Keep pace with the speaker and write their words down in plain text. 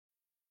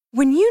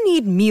When you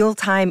need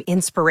mealtime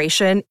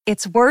inspiration,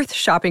 it's worth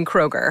shopping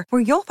Kroger,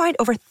 where you'll find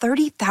over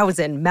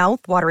 30,000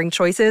 mouth-watering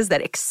choices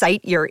that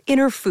excite your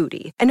inner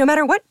foodie. And no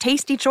matter what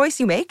tasty choice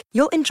you make,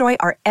 you'll enjoy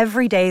our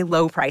everyday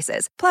low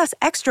prices, plus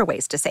extra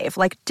ways to save,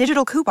 like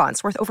digital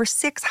coupons worth over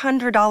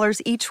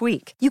 $600 each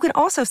week. You can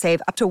also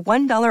save up to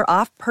 $1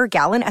 off per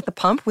gallon at the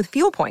pump with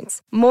fuel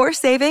points. More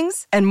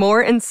savings and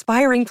more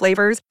inspiring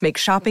flavors make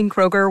shopping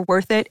Kroger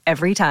worth it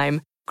every time.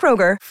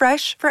 Kroger,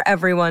 fresh for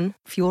everyone.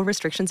 Fuel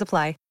restrictions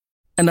apply.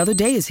 Another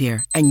day is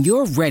here, and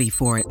you're ready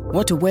for it.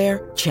 What to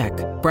wear? Check.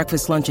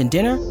 Breakfast, lunch, and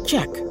dinner?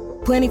 Check.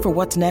 Planning for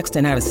what's next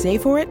and how to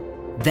save for it?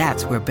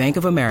 That's where Bank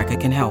of America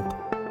can help.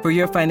 For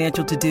your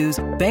financial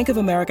to-dos, Bank of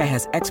America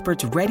has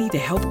experts ready to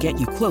help get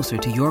you closer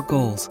to your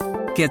goals.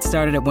 Get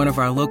started at one of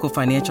our local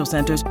financial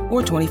centers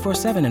or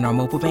 24/7 in our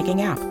mobile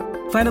banking app.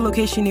 Find a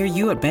location near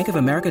you at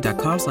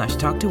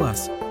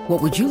bankofamerica.com/talktous.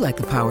 What would you like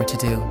the power to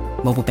do?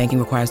 Mobile banking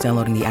requires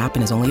downloading the app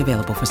and is only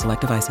available for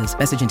select devices.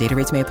 Message and data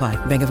rates may apply.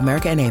 Bank of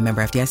America N.A.,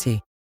 member FDIC.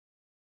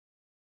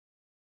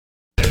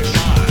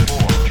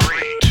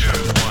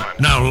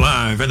 Now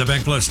live in the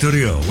Bank Plus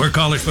studio, where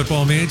college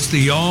football meets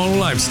the all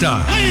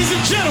lifestyle. Ladies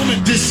and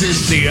gentlemen, this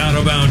is the Out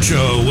of Bounds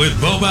Show with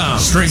Bo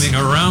Bounds, streaming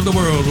around the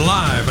world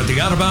live at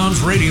the Out of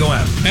Bounds radio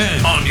app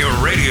and on your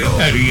radio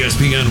at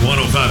ESPN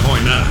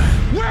 105.9.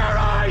 Where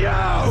are you?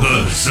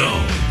 The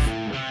Zone.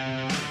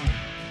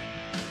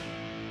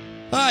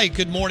 Hi,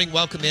 good morning.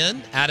 Welcome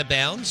in. Out of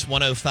Bounds,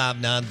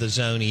 105.9 The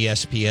Zone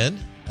ESPN.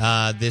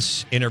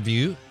 This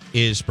interview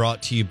is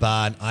brought to you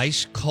by an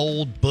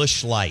ice-cold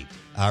Busch Light.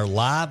 Our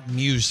live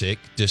music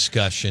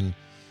discussion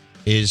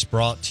is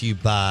brought to you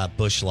by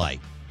Busch Light.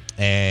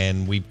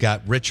 And we've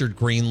got Richard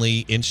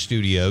Greenlee in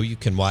studio. You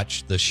can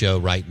watch the show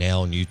right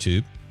now on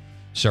YouTube.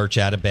 Search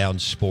Out of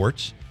Bounds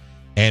Sports.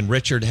 And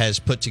Richard has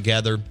put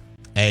together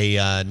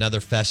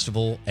another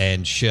festival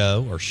and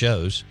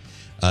shows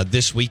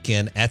this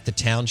weekend at the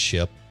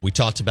Township. We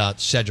talked about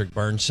Cedric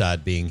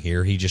Burnside being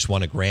here. He just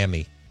won a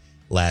Grammy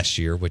last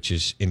year, which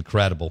is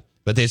incredible.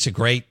 But it's a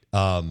great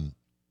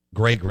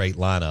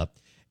lineup.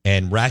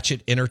 And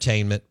Ratchet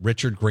Entertainment,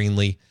 Richard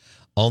Greenlee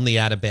on the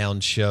Out of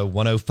Bounds Show,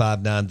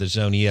 105.9 The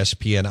Zone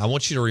ESPN. I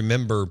want you to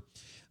remember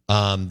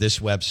this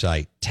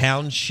website,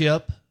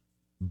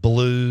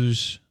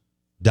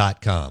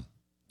 townshipblues.com.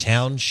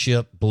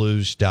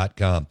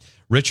 Townshipblues.com.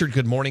 Richard,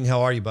 good morning.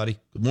 How are you, buddy?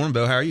 Good morning,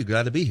 Bill. How are you?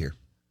 Glad to be here.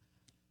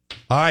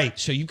 All right,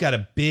 so you've got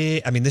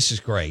this is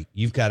great.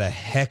 You've got a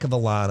heck of a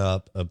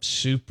lineup of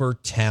super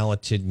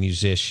talented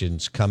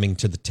musicians coming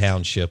to the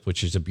Township,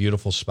 which is a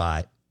beautiful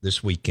spot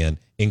this weekend,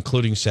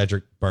 including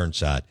Cedric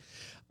Burnside.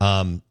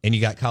 And you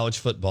got college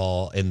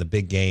football in the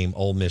big game,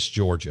 Ole Miss,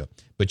 Georgia.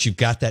 But you've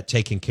got that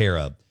taken care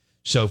of.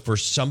 So for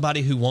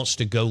somebody who wants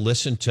to go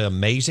listen to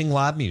amazing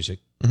live music,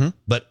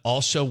 but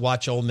also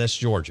watch Ole Miss,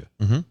 Georgia,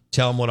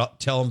 tell them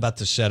about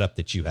the setup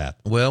that you have.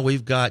 Well,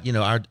 we've got,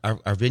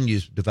 our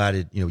venue's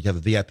divided. We have a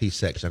VIP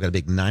section. I've got a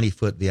big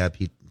 90-foot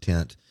VIP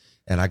tent,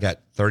 and I got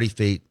 30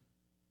 feet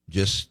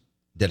just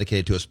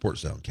dedicated to a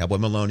sports zone. Cowboy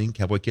Maloney,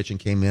 Cowboy Kitchen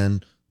came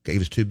in, gave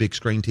us 2 big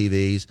screen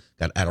TVs,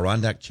 got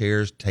Adirondack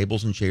chairs,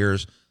 tables and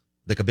chairs,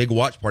 like a big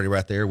watch party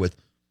right there with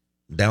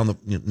down the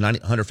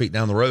 100 feet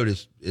down the road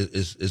is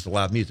the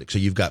live music. So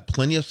you've got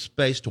plenty of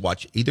space to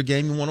watch either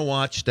game you want to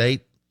watch,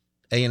 State,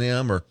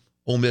 A&M, or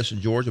Ole Miss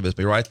in Georgia. It's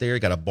be right there. You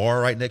got a bar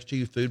right next to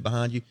you, food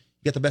behind you.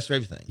 You get the best of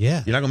everything.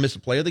 Yeah. You're not going to miss a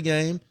play of the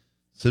game.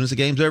 As soon as the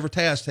game's over,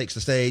 Taz takes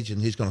the stage and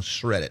he's going to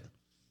shred it.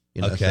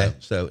 Okay.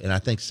 So, and I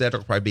think Cedric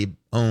will probably be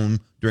on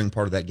during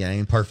part of that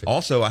game. Perfect.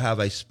 Also, I have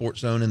a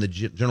sports zone in the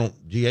general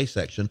GA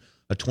section,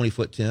 a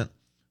 20-foot tent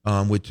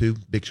with 2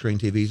 big screen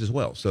TVs as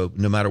well. So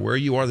no matter where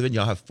you are in the venue,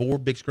 I'll have 4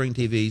 big screen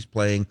TVs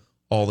playing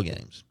all the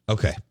games.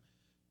 Okay.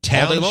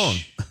 All day long.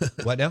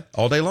 What now?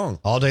 All day long.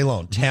 All day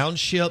long.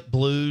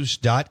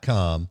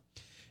 Townshipblues.com.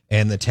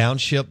 And the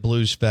Township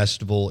Blues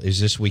Festival is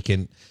this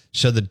weekend.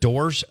 So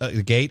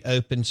the gate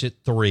opens at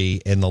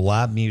 3, and the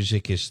live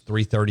music is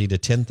 3:30 to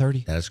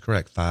 10:30? That is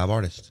correct. 5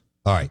 artists.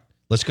 All right.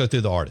 Let's go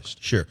through the artists.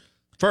 Sure.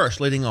 First,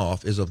 leading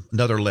off is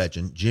another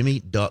legend, Jimmy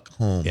Duck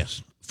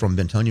Holmes from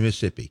Bentonia,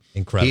 Mississippi.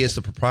 Incredible. He is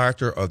the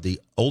proprietor of the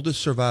oldest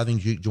surviving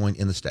juke joint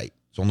in the state.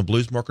 It's on the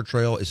Blues Marker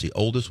Trail. It's the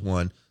oldest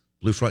one,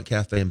 Blue Front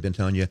Cafe in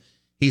Bentonia.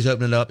 He's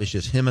opening up. It's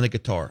just him and a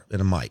guitar and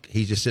a mic.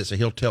 He just sits there.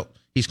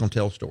 He's going to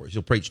tell stories.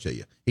 He'll preach to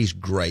you. He's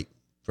great,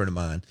 friend of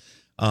mine.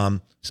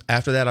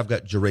 After that, I've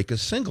got Jereka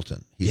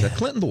Singleton. He's a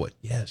Clinton boy.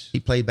 Yes. He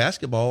played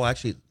basketball.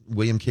 Actually,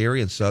 William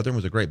Carey and Southern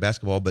was a great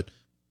basketball, but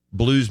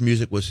blues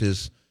music was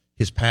his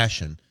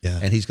passion. Yeah.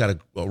 And he's got a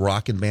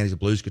rocking band. He's a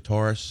blues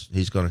guitarist.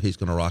 He's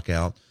gonna rock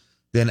out.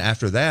 Then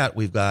after that,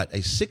 we've got a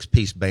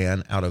 6-piece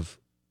band out of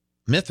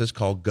Memphis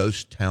called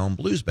Ghost Town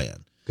Blues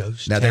Band.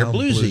 Now they're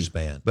bluesy, Blues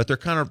Band, but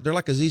they're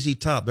like a ZZ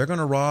Top. They're going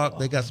to rock.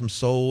 They got some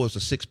soul. It's a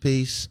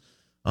 6-piece.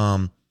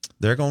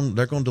 They're going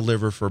to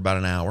deliver for about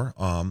an hour.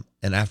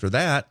 And after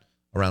that,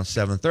 around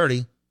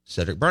 7:30,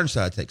 Cedric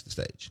Burnside takes the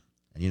stage.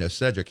 And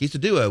Cedric, he's a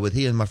duo with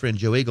he and my friend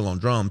Joe Eagle on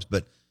drums,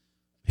 but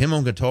him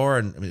on guitar,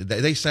 and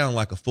they sound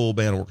like a full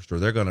band orchestra.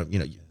 They're going to,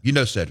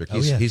 Cedric.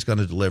 He's going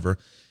to deliver.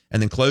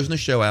 And then closing the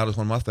show out is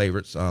one of my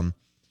favorites,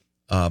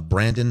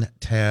 Brandon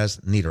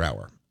Taz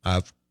Niederauer.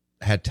 I've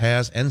had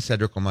Taz and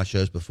Cedric on my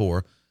shows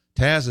before.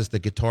 Taz is the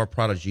guitar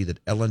prodigy that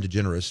Ellen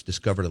DeGeneres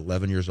discovered at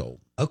 11 years old.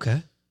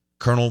 Okay.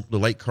 The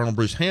late Colonel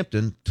Bruce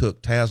Hampton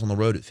took Taz on the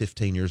road at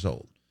 15 years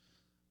old.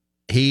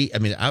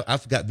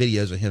 I've got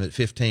videos of him at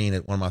 15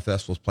 at one of my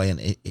festivals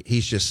playing.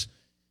 He's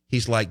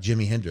like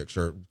Jimi Hendrix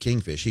or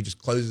Kingfish. He just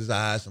closes his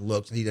eyes and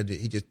looks, and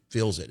he just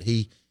feels it.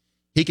 He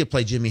could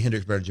play Jimi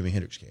Hendrix better than Jimi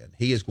Hendrix can.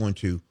 He's going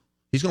to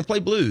play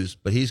blues,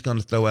 but he's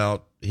going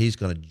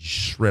to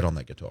shred on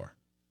that guitar.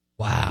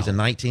 Wow. He's a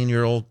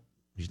 19-year-old.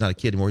 He's not a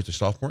kid anymore. He's a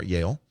sophomore at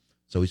Yale.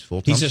 So he's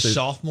full-time. He's a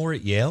sophomore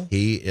at Yale?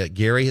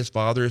 Gary, his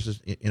father, is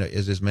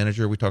his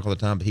manager. We talk all the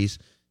time, but he's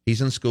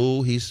in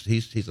school. He's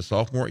a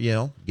sophomore at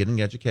Yale,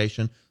 getting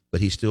education,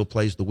 but he still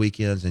plays the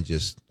weekends and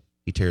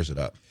he tears it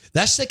up.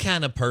 That's the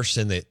kind of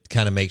person that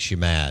kind of makes you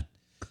mad.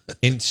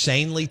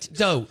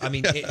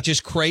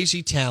 Just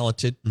crazy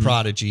talented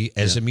prodigy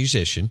as a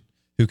musician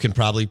who can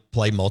probably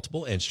play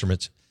multiple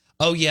instruments.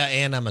 Oh yeah,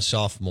 and I'm a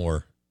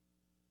sophomore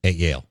at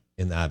Yale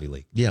in the Ivy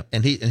League. Yeah,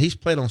 and he's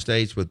played on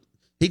stage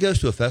he goes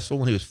to a festival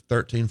when he was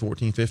 13,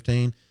 14,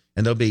 15,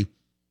 and there'll be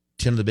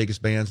 10 of the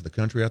biggest bands in the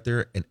country out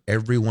there, and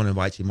everyone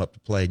invites him up to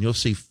play. And you'll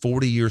see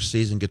 40-year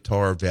seasoned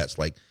guitar vets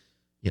like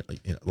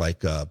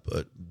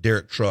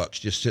Derek Trucks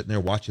just sitting there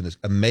watching this,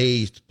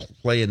 amazed,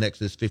 playing next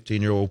to this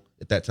 15-year-old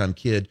at that time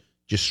kid,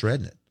 just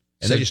shredding it.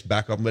 And they just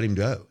back up and let him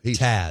go. He's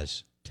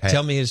Taz.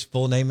 Tell me his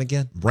full name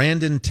again.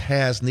 Brandon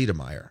Taz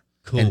Niedermeyer.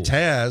 Cool. And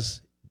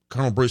Taz,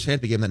 Colonel Bruce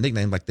Hampton gave him that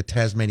nickname, like the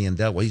Tasmanian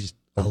Devil. He's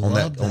on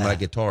that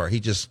guitar.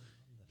 He's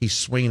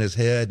swinging his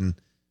head, and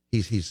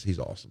he's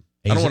awesome.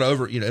 I don't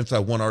want to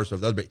emphasize one artist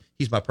over the other, but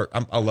he's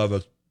I love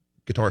a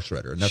guitar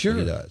shredder, and that's what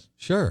he does.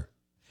 Sure.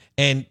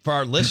 And for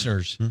our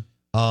listeners,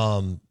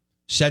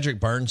 Cedric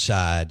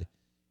Burnside,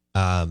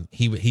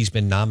 he's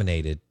been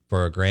nominated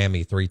for a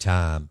Grammy 3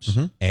 times,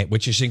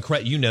 which is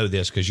incredible. You know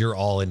this because you're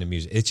all into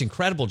music. It's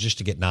incredible just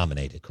to get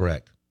nominated.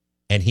 Correct.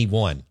 And he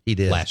won. He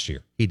did last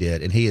year. He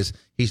did, and he's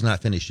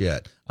not finished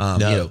yet.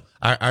 No.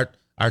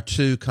 Our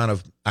two kind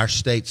of our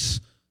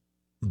state's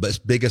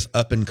biggest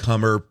up and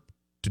comer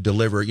to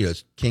deliver,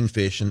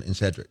 Kingfish and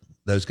Cedric.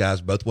 Those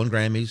guys both won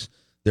Grammys.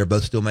 They're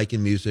both still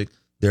making music.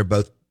 They're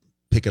both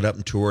picking up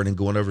and touring and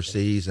going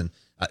overseas. And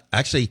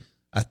I think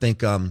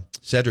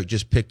Cedric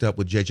just picked up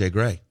with J.J.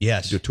 Gray.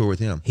 Yes, to tour with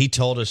him. He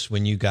told us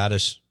when you got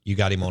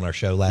him on our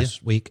show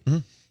last week. Mm-hmm.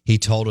 He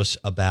told us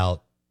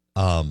about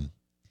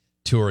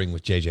touring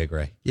with J.J.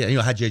 Gray. Yeah,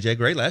 I had J.J.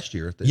 Gray last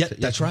year.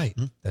 That's right.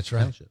 Mm-hmm. That's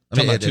right.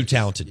 Talking about two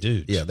talented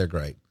dudes. Yeah, they're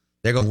great.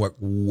 They're going to work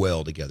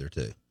well together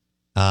too.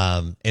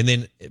 And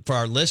then for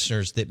our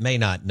listeners that may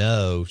not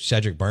know,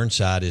 Cedric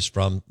Burnside is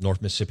from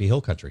North Mississippi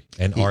Hill Country,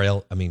 and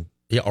R.L.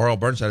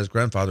 Burnside, his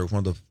grandfather, was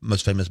one of the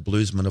most famous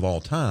bluesmen of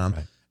all time.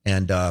 Right.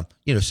 And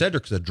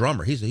Cedric's a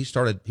drummer. He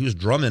was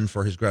drumming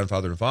for his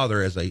grandfather and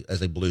father as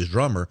a blues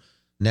drummer.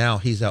 Now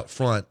he's out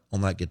front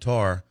on that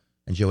guitar,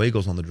 and Joe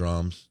Eagle's on the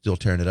drums, still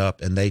tearing it up.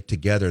 And you can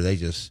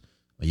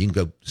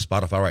go to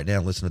Spotify right now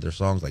and listen to their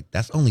songs. Like,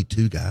 that's only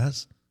 2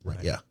 guys,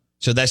 right? Yeah.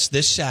 So that's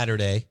this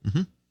Saturday.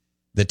 Mm-hmm.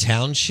 The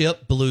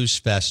Township Blues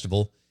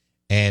Festival,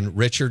 and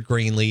Richard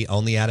Greenlee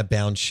on the Out of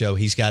Bounds show.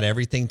 He's got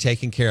everything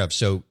taken care of.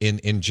 So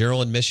in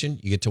general admission,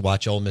 you get to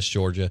watch Ole Miss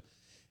Georgia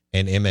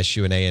and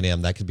MSU and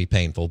A&M. That could be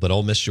painful, but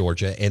Ole Miss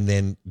Georgia. And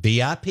then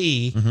VIP,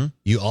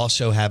 you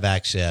also have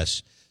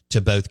access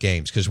to both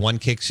games because one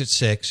kicks at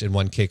 6 and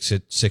one kicks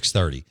at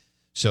 6:30.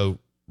 So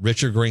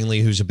Richard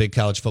Greenlee, who's a big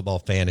college football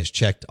fan, has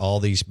checked all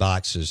these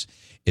boxes.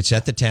 It's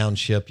at the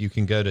Township. You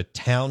can go to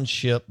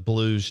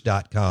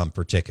townshipblues.com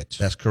for tickets.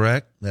 That's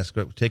correct.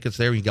 Tickets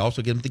there. You can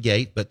also get them at the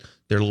gate, but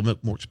they're a little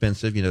bit more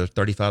expensive.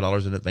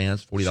 $35 in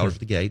advance, $40 at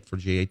the gate for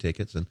GA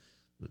tickets, and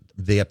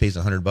VIP is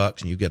 $100,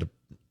 and you get a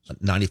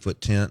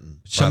 90-foot tent.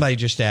 Somebody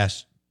just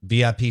asked,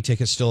 VIP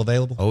tickets still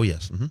available? Oh,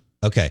 yes. Mm-hmm.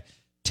 Okay.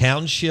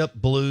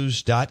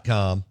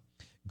 Townshipblues.com.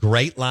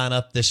 Great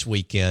lineup this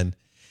weekend,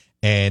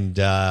 and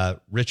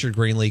Richard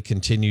Greenlee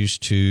continues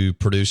to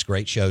produce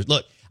great shows.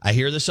 Look, I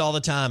hear this all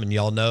the time, and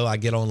y'all know I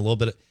get on a little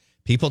bit.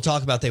 People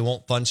talk about they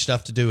want fun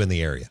stuff to do in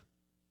the area.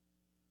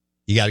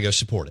 You got to go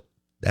support it.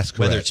 That's correct.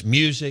 Whether it's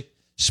music,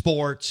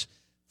 sports,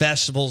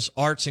 festivals,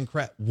 arts and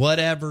craft,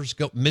 whatever's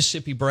go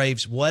Mississippi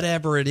Braves,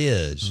 whatever it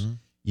is,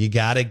 you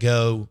got to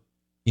go.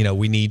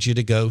 We need you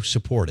to go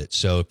support it.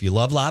 So if you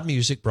love live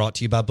music, brought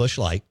to you by Busch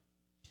Light,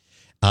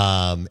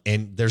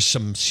 and there's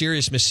some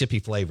serious Mississippi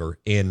flavor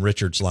in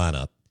Richard's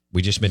lineup.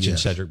 We just mentioned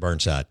Cedric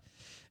Burnside.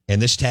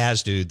 And this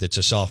Taz dude that's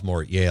a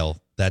sophomore at Yale,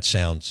 that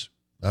sounds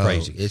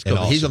crazy. He's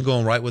going to go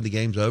on right when the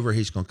game's over.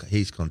 He's going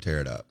to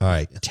tear it up. All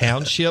right.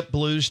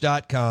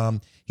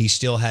 Townshipblues.com. He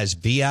still has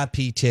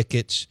VIP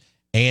tickets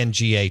and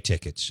GA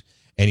tickets.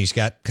 And he's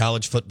got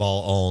college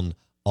football on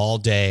all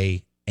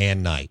day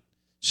and night.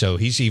 So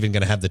he's even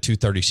going to have the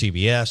 2:30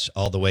 CBS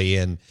all the way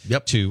in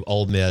to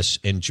Ole Miss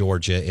in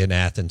Georgia in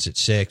Athens at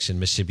 6 and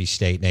Mississippi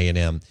State and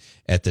A&M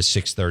at the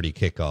 6:30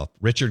 kickoff.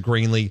 Richard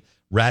Greenlee,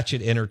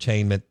 Ratchet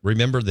Entertainment.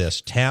 Remember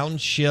this,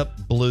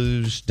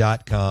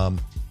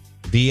 townshipblues.com.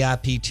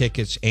 VIP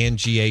tickets and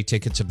GA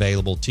tickets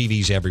available.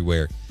 TVs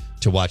everywhere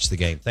to watch the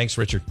game. Thanks,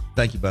 Richard.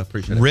 Thank you, bud.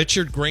 Appreciate it.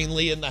 Richard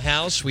Greenlee in the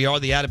house. We are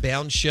the Out of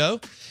Bounds Show,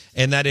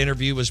 and that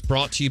interview was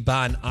brought to you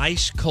by an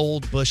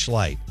ice-cold Busch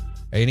Light.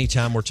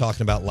 Anytime we're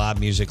talking about live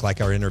music,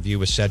 like our interview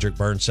with Cedric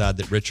Burnside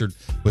that Richard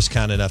was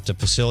kind enough to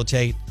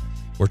facilitate,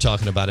 we're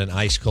talking about an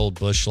ice-cold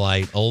Busch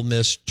Light, Ole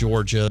Miss,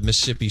 Georgia,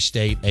 Mississippi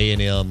State,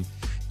 A&M,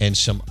 and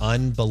some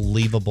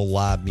unbelievable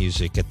live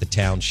music at the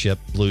Township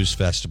Blues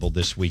Festival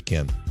this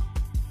weekend.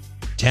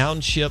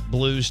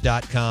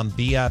 TownshipBlues.com,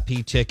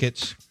 VIP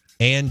tickets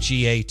and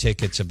GA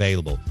tickets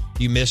available.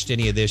 If you missed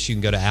any of this, you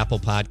can go to Apple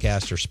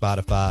Podcasts or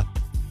Spotify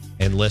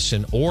and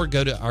listen, or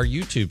go to our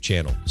YouTube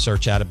channel,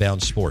 search Out of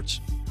Bounds Sports.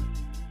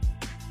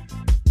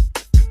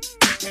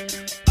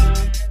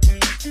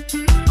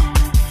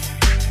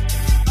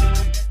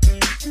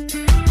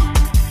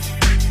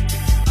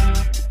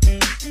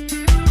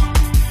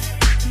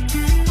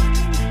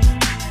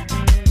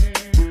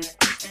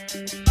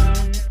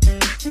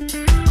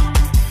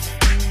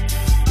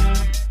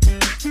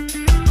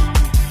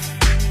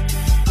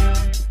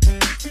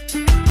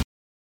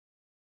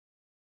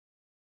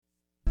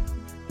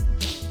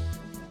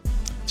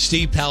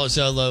 Steve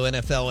Palazzolo,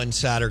 NFL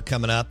Insider,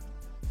 coming up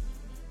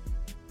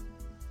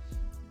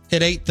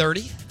at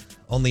 8:30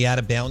 on the Out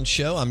of Bounds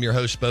Show. I'm your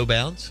host, Bo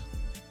Bounds.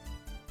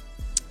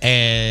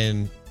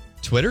 And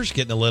Twitter's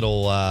getting a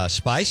little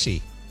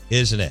spicy,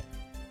 isn't it?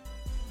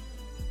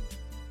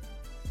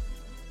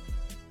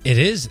 It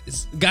is.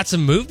 It's got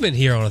some movement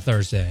here on a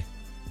Thursday.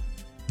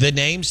 The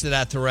names that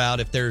I throw out,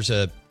 if there's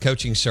a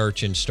coaching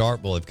search in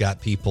Starkville, have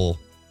got people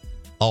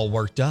all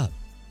worked up.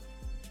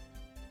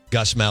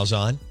 Gus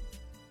Malzahn.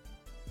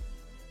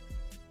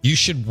 You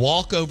should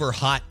walk over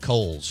hot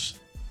coals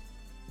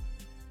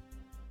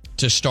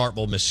to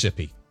Starkville,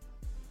 Mississippi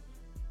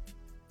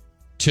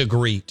to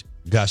greet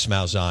Gus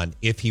Malzahn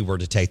if he were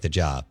to take the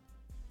job.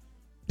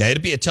 Now,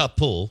 it'd be a tough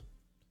pull.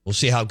 We'll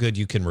see how good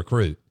you can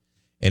recruit.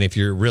 And if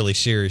you're really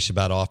serious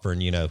about offering,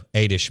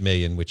 $8-ish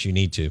million, which you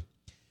need to.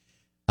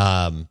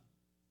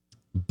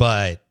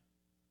 But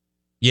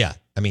yeah,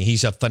 I mean,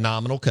 he's a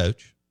phenomenal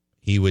coach.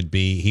 He would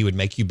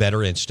make you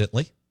better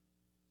instantly.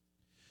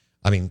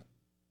 I mean,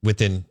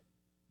 within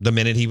the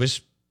minute he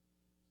was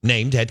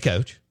named head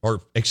coach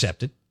or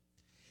accepted.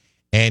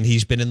 And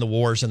he's been in the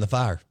wars and the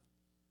fire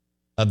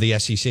of the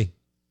SEC.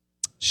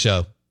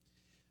 So,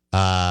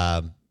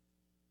 yeah,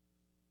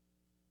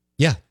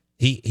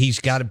 he's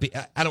got to be.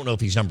 I don't know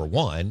if he's number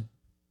one.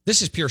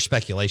 This is pure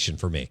speculation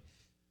for me.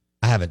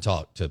 I haven't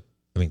talked to,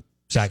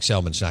 Zach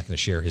Selman's not going to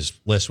share his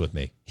list with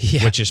me,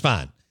 which is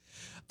fine.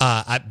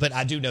 But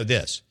I do know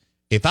this.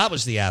 If I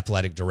was the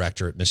athletic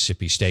director at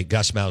Mississippi State,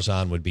 Gus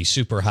Malzahn would be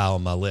super high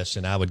on my list,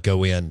 and I would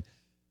go in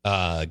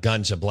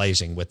guns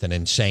a-blazing with an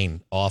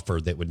insane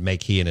offer that would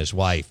make he and his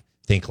wife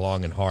think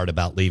long and hard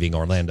about leaving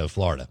Orlando,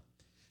 Florida.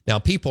 Now,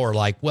 people are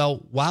like,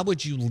 well, why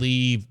would you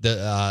leave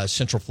the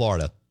Central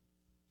Florida?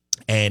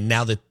 And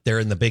now that they're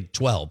in the Big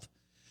 12,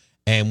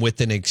 and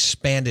with an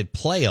expanded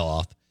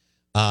playoff,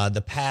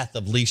 the path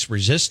of least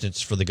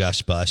resistance for the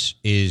Gus bus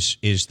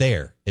is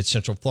there at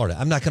Central Florida.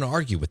 I'm not going to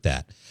argue with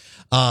that.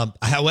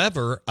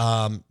 However,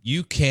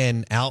 you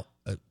can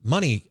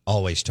money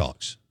always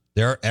talks.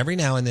 There are every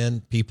now and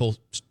then people,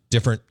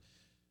 different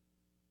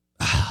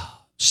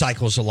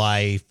cycles of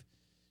life,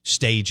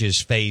 stages,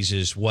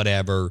 phases,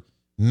 whatever.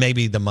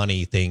 Maybe the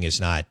money thing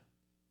is not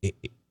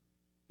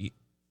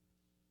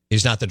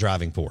the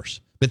driving force,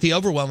 but the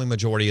overwhelming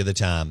majority of the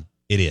time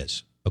it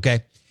is.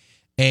 Okay.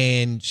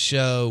 And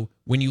so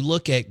when you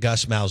look at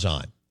Gus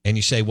Malzahn and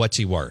you say, what's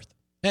he worth?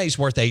 Hey, he's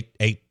worth $8+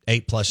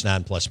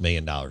 $9+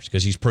 million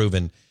because he's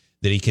proven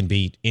that he can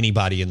beat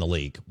anybody in the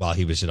league while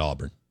he was at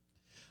Auburn.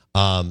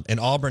 And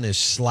Auburn is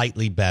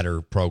slightly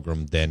better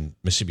program than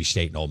Mississippi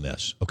State and Ole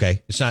Miss.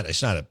 Okay, it's not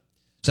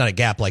a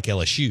gap like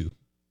LSU,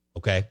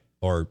 okay,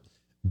 or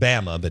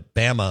Bama, but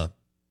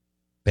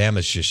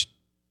Bama's just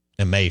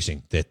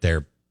amazing that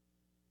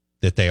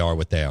they are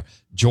what they are.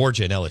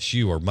 Georgia and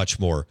LSU are much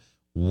more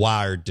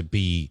wired to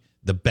be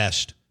the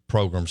best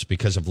programs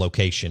because of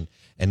location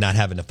and not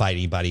having to fight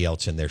anybody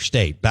else in their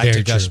state. Back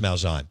to Gus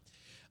Malzahn.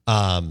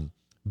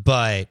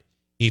 But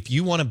if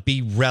you want to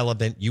be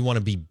relevant, you want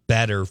to be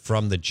better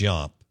from the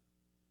jump,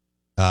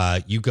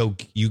 you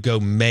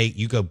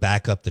go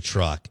back up the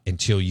truck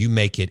until you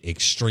make it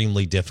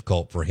extremely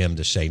difficult for him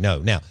to say no.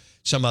 Now,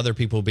 some other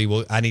people will be,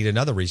 well, I need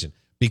another reason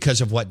because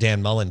of what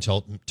Dan Mullen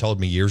told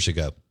me years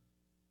ago.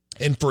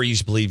 And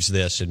Freeze believes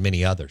this and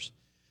many others.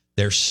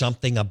 There's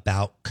something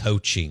about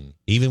coaching,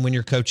 even when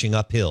you're coaching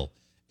uphill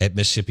at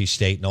Mississippi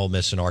State and Ole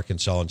Miss and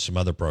Arkansas and some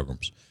other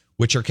programs,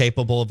 which are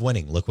capable of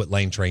winning. Look what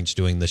Lane Train's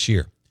doing this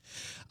year.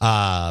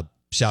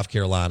 South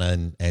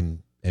Carolina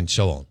and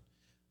so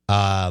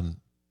on.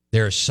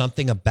 There is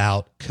something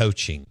about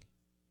coaching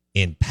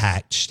in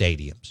packed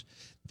stadiums.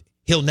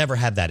 He'll never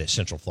have that at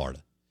Central Florida.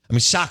 I mean,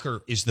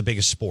 soccer is the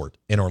biggest sport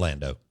in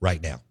Orlando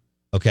right now,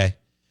 okay?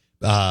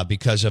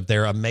 Because of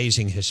their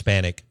amazing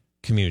Hispanic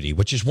community,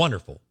 which is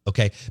wonderful,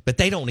 okay? But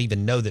they don't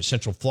even know that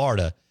Central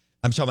Florida,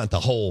 I'm talking about the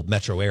whole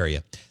metro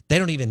area, they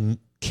don't even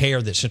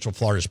care that Central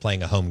Florida is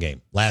playing a home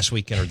game last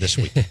weekend or this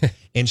week.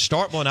 In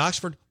Starkville and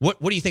Oxford, what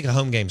do you think a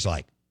home game's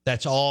like?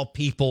 That's all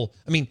people.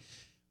 I mean,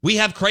 we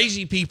have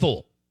crazy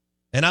people,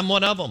 and I'm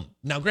one of them.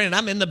 Now, granted,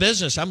 I'm in the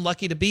business. I'm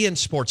lucky to be in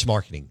sports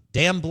marketing.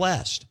 Damn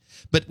blessed.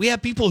 But we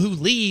have people who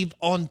leave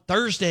on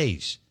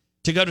Thursdays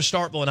to go to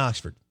Starkville and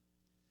Oxford,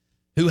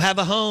 who have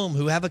a home,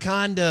 who have a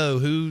condo,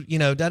 who,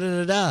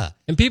 da-da-da-da.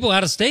 And people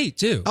out of state,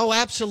 too. Oh,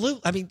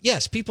 absolutely. I mean,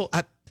 yes, people.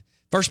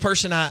 First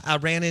person I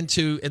ran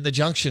into in the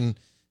Junction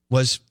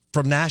was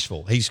from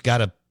Nashville. He's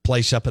got a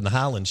place up in the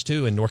Highlands,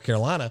 too, in North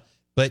Carolina.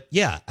 But,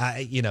 yeah,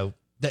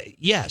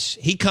 yes,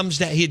 he comes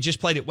down. He had just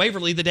played at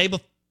Waverly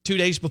the 2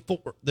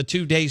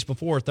 days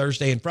before,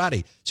 Thursday and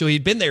Friday. So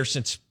he'd been there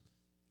since,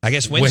 I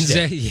guess,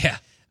 Wednesday. Yeah.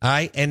 All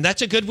right, and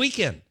that's a good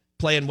weekend,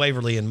 playing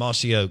Waverly and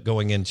Mossy Oak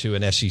going into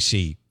an SEC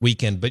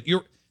weekend. But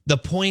the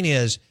point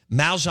is,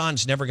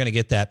 Malzahn's never going to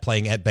get that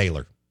playing at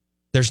Baylor.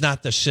 There's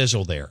not the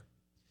sizzle there.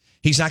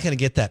 He's not going to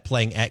get that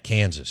playing at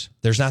Kansas.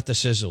 There's not the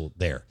sizzle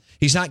there.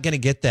 He's not going to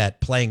get that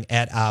playing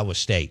at Iowa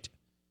State.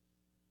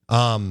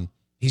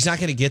 He's not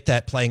going to get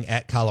that playing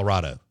at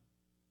Colorado.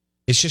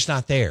 It's just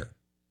not there.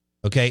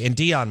 Okay, and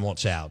Dion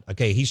wants out.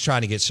 Okay, he's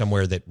trying to get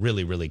somewhere that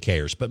really, really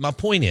cares. But my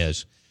point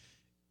is,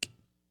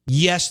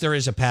 yes, there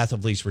is a path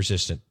of least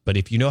resistance, but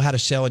if you know how to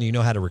sell and you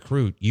know how to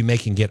recruit, you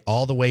can get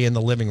all the way in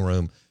the living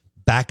room,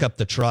 back up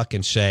the truck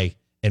and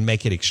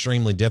make it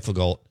extremely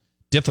difficult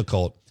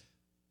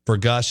for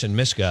Gus and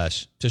Miss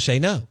Gus to say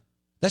no.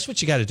 That's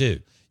what you got to do.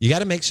 You got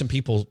to make some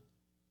people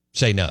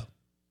say no.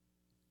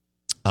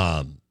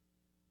 And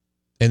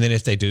then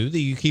if they do,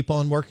 then you keep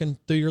on working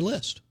through your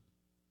list.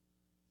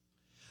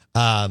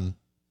 But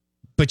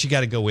you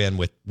got to go in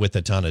with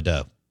a ton of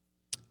dough.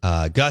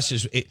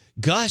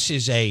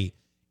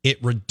 It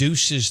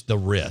reduces the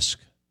risk,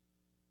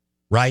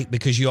 right?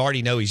 Because you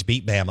already know he's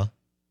beat Bama.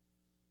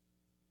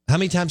 How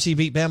many times did he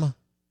beat Bama?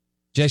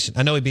 Jason,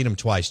 I know he beat him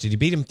twice. Did he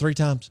beat him 3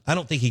 times? I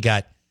don't think he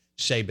got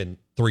Saban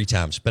 3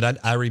 times,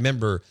 but I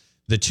remember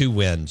the 2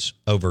 wins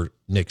over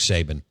Nick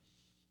Saban.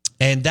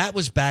 And that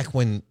was back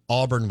when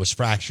Auburn was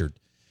fractured.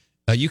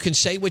 You can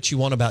say what you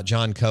want about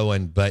John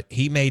Cohen, but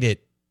he made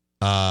it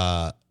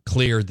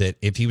clear that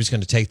if he was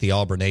going to take the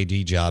Auburn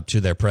AD job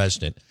to their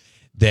president,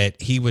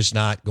 that he was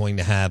not going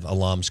to have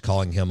alums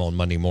calling him on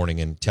Monday morning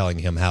and telling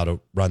him how to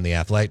run the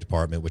athletic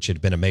department, which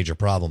had been a major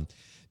problem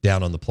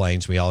down on the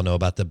plains. We all know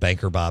about the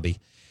banker Bobby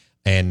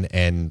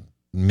and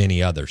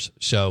many others.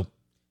 So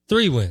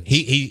 3 wins.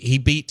 He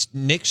beat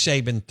Nick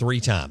Saban 3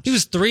 times. He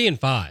was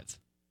 3-5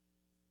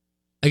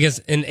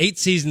 in 8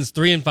 seasons.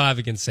 3-5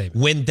 against Saban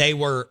when they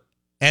were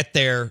at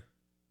their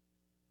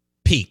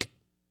peak.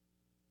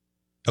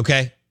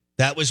 Okay.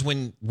 That was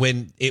when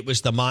it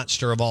was the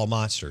monster of all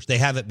monsters. They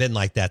haven't been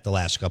like that the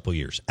last couple of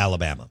years,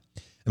 Alabama.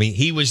 I mean,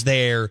 he was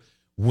there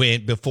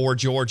before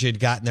Georgia had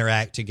gotten their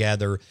act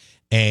together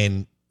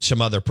and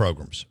some other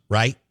programs,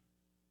 right?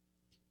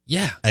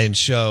 Yeah. And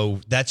so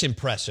that's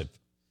impressive.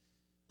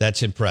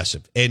 That's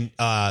impressive. And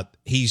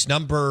he's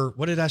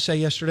what did I say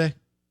yesterday?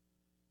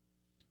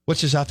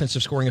 What's his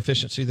offensive scoring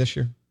efficiency this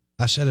year?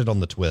 I said it on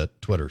the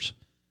Twitters.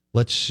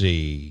 Let's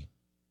see.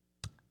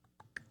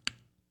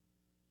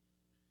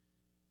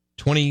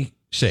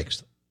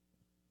 26th.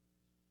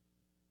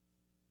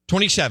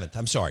 27th.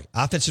 I'm sorry.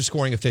 Offensive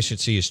scoring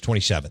efficiency is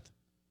 27th.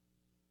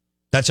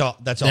 That's all.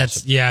 That's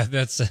awesome. Yeah,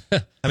 that's.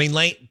 I mean,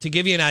 Lane. To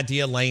give you an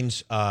idea,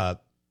 Lane's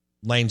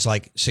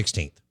like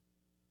 16th,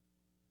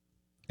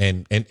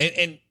 and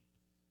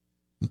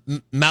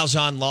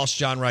Malzahn lost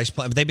John Rice.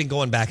 They've been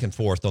going back and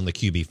forth on the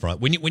QB front.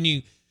 When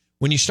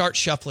you start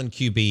shuffling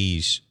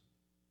QBs,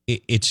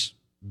 it's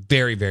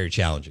very, very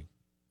challenging.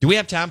 Do we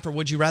have time for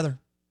Would You Rather?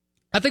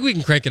 I think we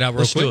can crank it out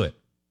real quick. Let's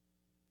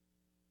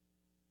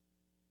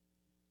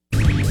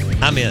do it.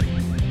 I'm in.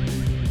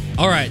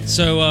 All right,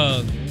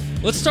 so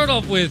let's start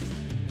off with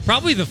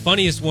probably the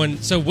funniest one.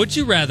 So would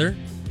you rather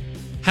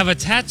have a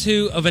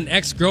tattoo of an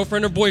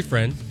ex-girlfriend or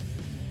boyfriend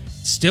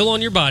still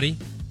on your body,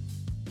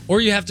 or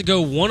you have to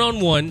go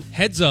one-on-one,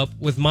 heads up,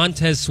 with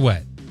Montez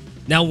Sweat?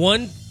 Now,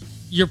 one,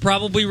 you're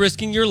probably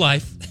risking your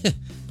life,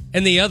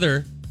 and the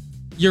other,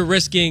 you're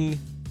risking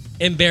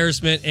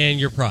embarrassment and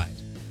your pride.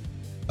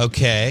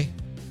 Okay.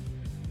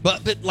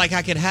 But like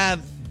I could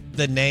have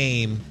the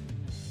name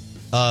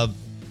of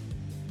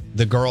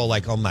the girl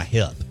like on my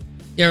hip.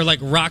 Yeah, or like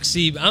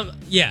Roxy.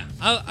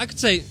 I could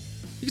say,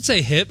 you could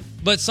say hip,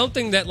 but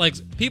something that like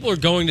people are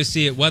going to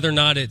see it, whether or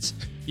not it's,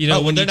 when they're you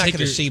not take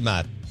going to see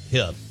my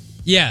hip.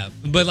 Yeah,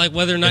 but like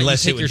whether or not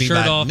unless you take it would your be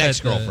shirt my off.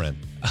 Next girlfriend.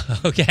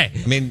 Okay.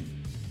 I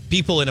mean,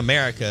 people in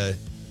America,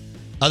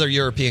 other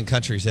European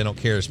countries, they don't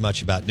care as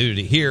much about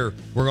nudity. Here,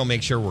 we're going to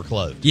make sure we're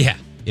clothed. Yeah.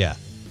 Yeah.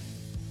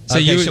 So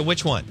so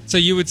which one? So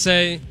you would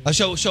say?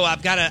 So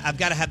I've got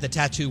to have the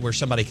tattoo where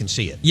somebody can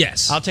see it.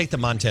 Yes. I'll take the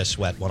Montez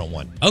Sweat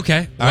one-on-one.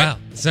 Okay. All wow.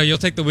 right. So you'll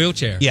take the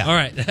wheelchair. Yeah. All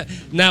right.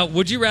 Now,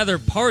 would you rather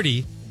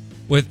party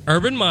with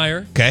Urban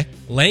Meyer, okay,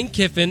 Lane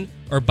Kiffin,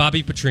 or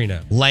Bobby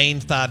Petrino? Lane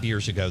 5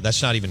 years ago.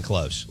 That's not even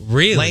close.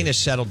 Really? Lane has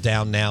settled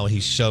down now.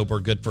 He's sober.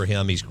 Good for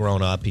him. He's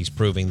grown up. He's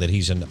proving that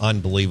he's an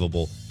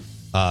unbelievable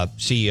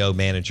CEO,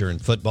 manager,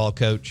 and football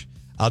coach.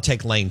 I'll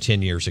take Lane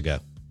 10 years ago.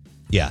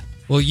 Yeah.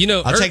 Well,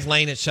 I'll take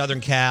Lane at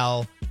Southern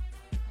Cal,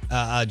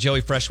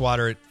 Joey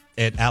Freshwater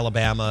at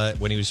Alabama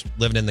when he was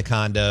living in the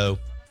condo.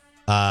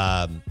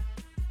 I'm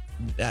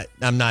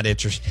not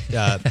interested.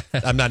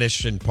 I'm not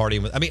interested in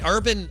partying with. I mean,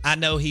 Urban. I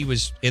know he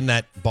was in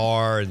that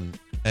bar, and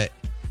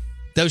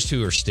those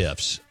two are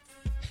stiffs.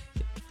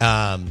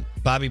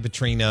 Bobby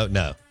Petrino,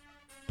 no.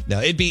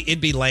 It'd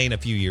be Lane a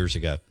few years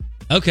ago.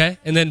 Okay,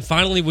 and then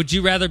finally, would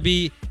you rather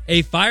be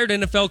a fired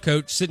NFL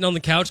coach sitting on the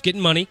couch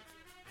getting money,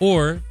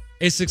 or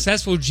a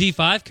successful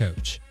G5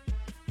 coach,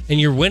 and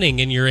you're winning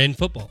and you're in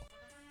football?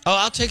 Oh,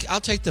 I'll take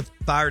the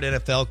fired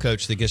NFL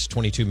coach that gets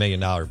 $22 million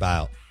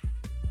buyout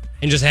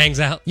and just hangs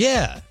out.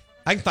 Yeah,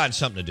 I can find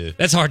something to do.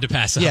 That's hard to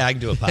pass up. Yeah, I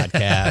can do a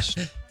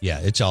podcast. Yeah,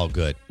 it's all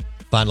good.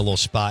 Find a little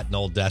spot in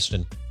Old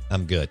Destin.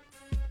 I'm good.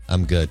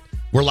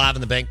 We're live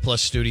in the Bank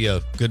Plus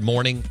studio. Good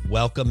morning.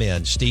 Welcome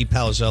in. Steve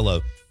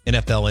Palazzolo,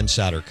 NFL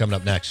Insider, coming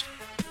up next.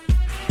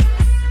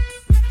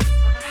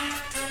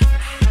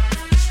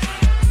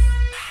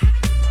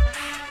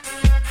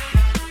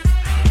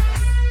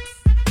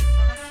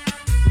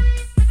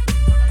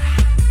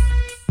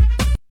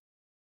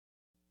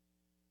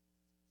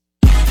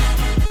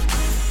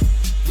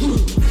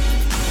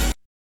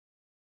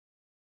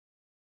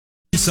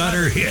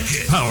 Insider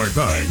Hit, powered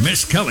by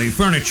Miss Kelly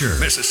Furniture,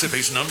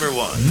 Mississippi's number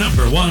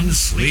one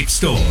sleep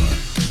store.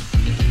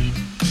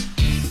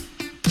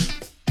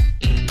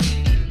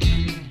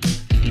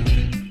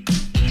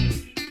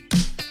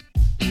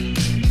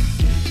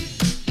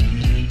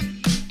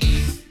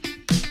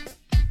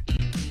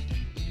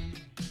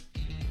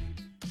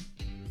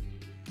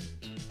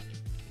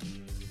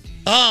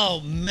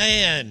 Oh,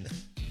 man.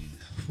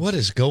 What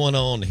is going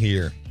on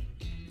here?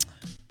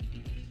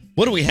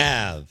 What do we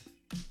have?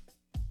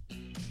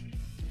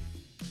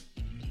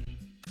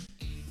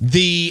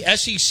 The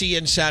SEC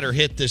Insider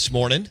Hit this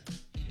morning.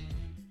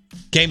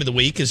 Game of the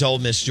week is Ole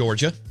Miss,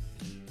 Georgia.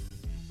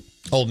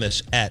 Ole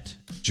Miss at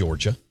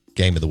Georgia.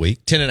 Game of the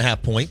week.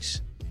 10.5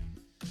 points.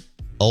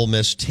 Ole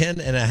Miss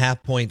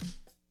 10.5 point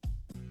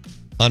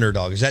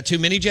underdog. Is that too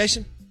many,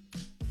 Jason?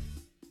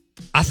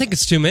 I think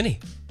it's too many.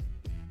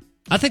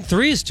 I think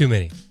 3 is too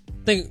many.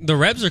 I think the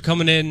Rebs are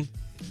coming in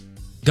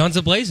guns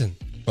a-blazing.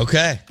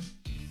 Okay.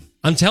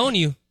 I'm telling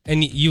you,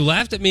 and you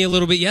laughed at me a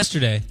little bit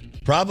yesterday.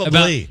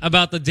 Probably.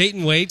 About the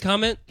Dayton Wade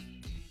comment.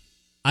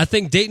 I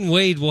think Dayton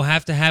Wade will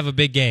have to have a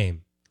big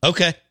game.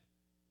 Okay.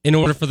 In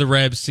order for the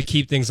Rebs to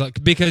keep things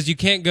like, because you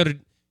can't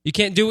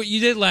do what you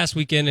did last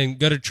weekend and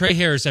go to Trey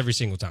Harris every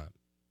single time.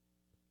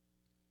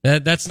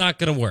 That's not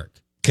going to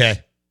work.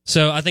 Okay.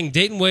 So I think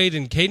Dayton Wade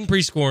and Caden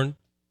Prescorn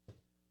are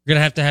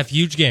going to have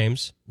huge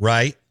games.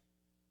 Right.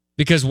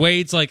 Because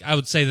Wade's I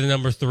would say the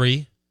number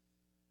 3.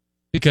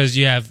 Because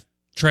you have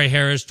Trey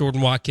Harris,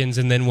 Jordan Watkins,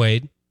 and then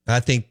Wade. I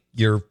think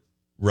you're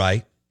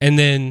right. And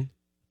then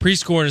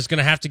Prescorn is going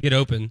to have to get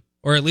open,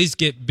 or at least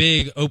get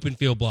big open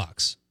field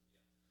blocks.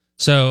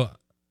 So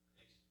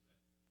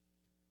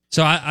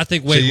I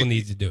think Wade will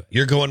need to do it.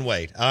 You're going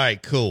Wade. All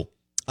right, cool.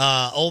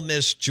 Ole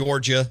Miss,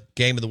 Georgia,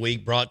 game of the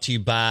week brought to you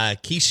by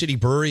Key City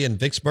Brewery in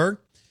Vicksburg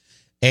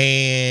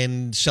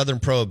and Southern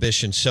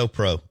Prohibition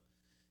SoPro.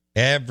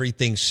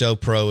 Everything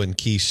SoPro in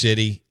Key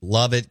City.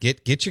 Love it.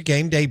 Get your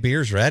game day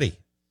beers ready.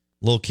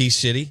 A little Key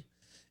City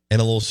and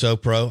a little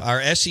SoPro.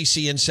 Our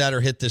SEC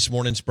Insider Hit this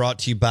morning is brought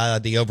to you by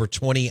the over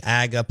 20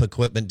 Ag Up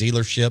equipment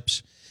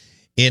dealerships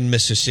in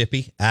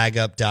Mississippi.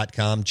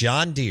 AgUp.com.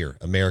 John Deere,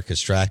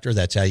 America's tractor.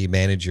 That's how you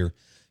manage your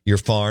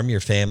farm,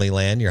 your family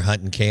land, your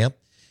hunting camp.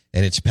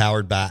 And it's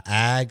powered by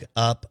Ag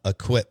Up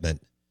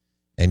equipment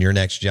and your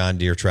next John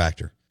Deere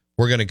tractor.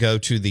 We're going to go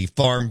to the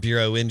Farm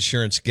Bureau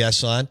Insurance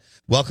guest line.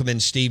 Welcome in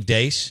Steve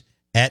Deace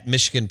at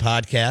Michigan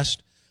Podcast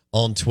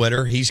on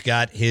Twitter. He's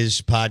got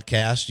his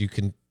podcast. You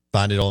can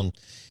find it on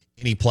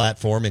any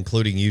platform,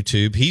 including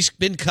YouTube. He's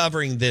been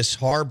covering this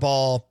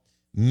Harbaugh,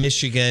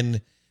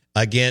 Michigan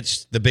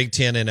against the Big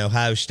Ten and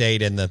Ohio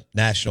State and the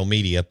national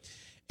media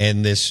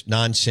and this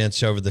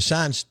nonsense over the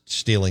sign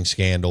stealing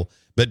scandal.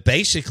 But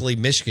basically,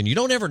 Michigan, you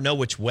don't ever know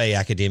which way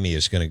academia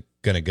is going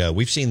to go.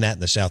 We've seen that in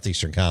the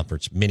Southeastern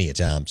Conference many a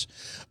times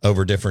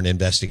over different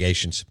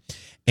investigations.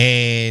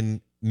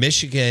 And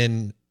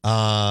Michigan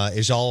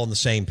is all on the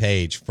same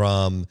page,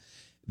 from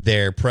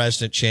their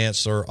president,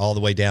 chancellor, all the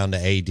way down to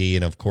AD,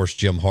 and, of course,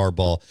 Jim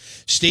Harbaugh.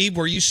 Steve,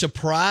 were you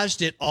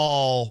surprised at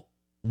all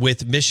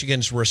with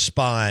Michigan's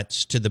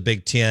response to the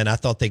Big Ten? I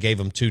thought they gave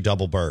them 2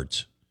 double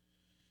birds.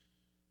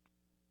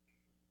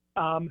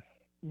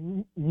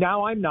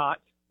 Now I'm not.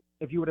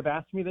 If you would have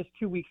asked me this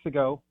 2 weeks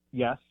ago,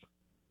 yes.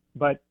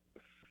 But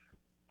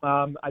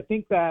I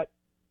think that,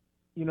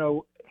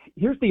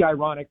 here's the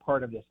ironic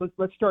part of this.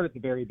 Let's start at the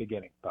very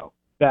beginning, though,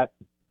 that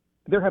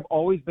there have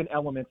always been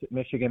elements at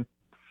Michigan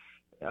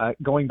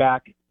going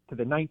back to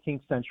the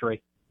 19th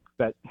century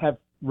that have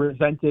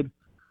resented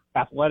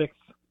athletics,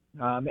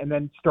 and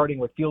then starting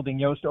with Fielding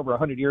Yost over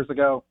 100 years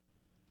ago,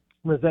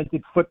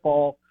 resented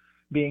football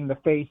being the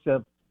face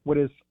of what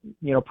is,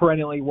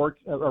 perennially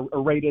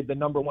rated the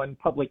number 1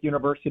 public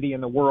university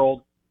in the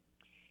world.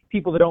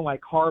 people that don't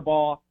like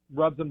Harbaugh,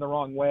 rubs them the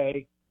wrong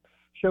way,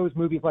 shows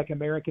movies like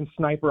American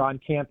Sniper on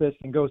campus,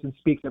 and goes and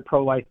speaks at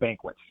pro-life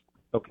banquets.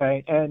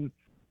 Okay, and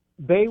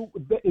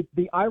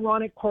the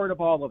ironic part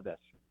of all of this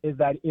is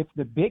that if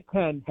the Big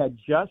Ten had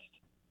just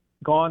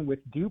gone with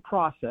due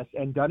process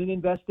and done an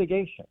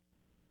investigation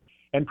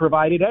and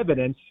provided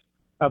evidence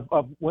of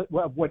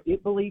what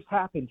it believes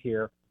happened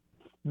here,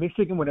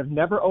 Michigan would have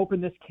never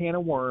opened this can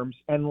of worms,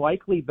 and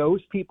likely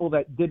those people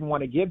that didn't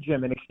want to give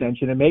Jim an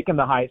extension and make him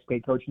the highest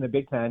paid coach in the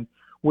Big Ten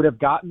would have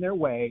gotten their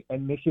way,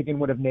 and Michigan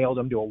would have nailed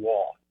him to a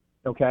wall.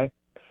 Okay?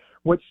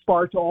 What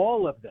sparked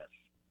all of this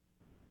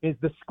is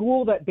the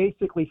school that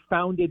basically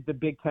founded the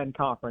Big Ten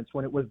Conference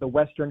when it was the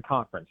Western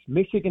Conference.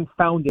 Michigan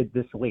founded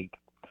this league.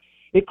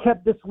 It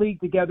kept this league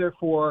together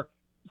for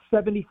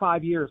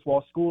 75 years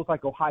while schools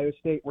like Ohio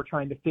State were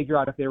trying to figure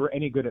out if they were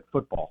any good at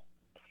football.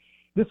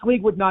 This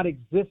league would not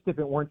exist if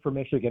it weren't for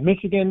Michigan.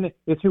 Michigan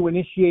is who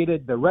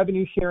initiated the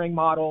revenue sharing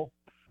model.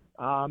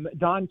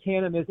 Don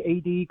Canham, as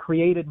AD,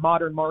 created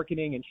modern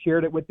marketing and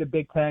shared it with the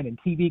Big Ten and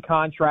TV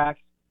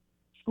contracts.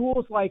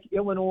 Schools like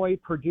Illinois,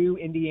 Purdue,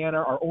 Indiana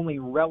are only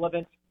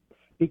relevant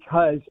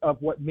because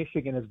of what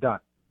Michigan has done.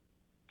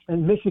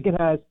 And Michigan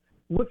has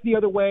looked the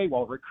other way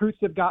while recruits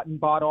have gotten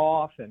bought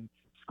off and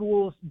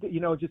schools,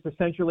 just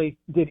essentially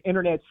did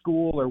internet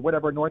school or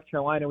whatever North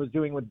Carolina was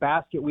doing with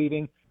basket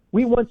weaving.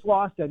 We once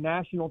lost a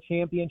national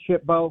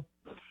championship, Bo,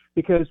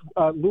 because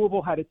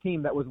Louisville had a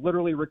team that was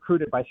literally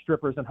recruited by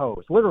strippers and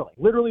hoes.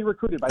 Literally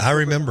recruited by strippers. I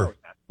remember. And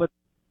hoes.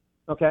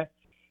 Okay.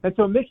 And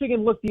so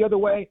Michigan looked the other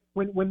way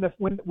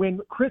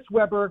when Chris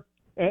Webber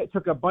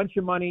took a bunch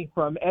of money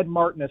from Ed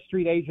Martin, a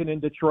street agent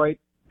in Detroit.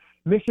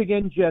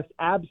 Michigan just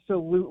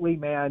absolutely,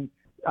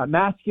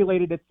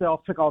 emasculated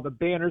itself, took all the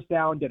banners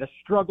down, did a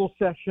struggle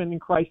session in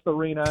Christ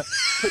Arena,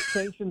 put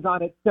sanctions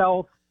on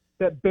itself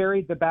that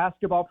buried the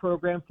basketball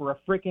program for a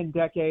freaking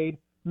decade.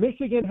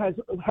 Michigan has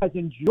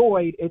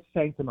enjoyed its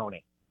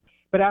sanctimony.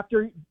 But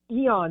after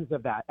eons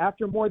of that,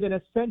 after more than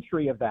a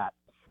century of that,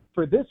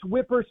 for this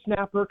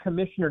whippersnapper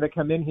commissioner to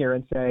come in here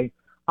and say,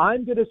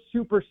 I'm going to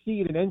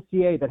supersede an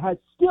NCAA that has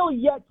still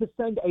yet to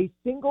send a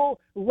single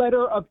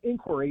letter of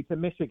inquiry to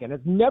Michigan.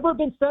 Has never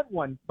been sent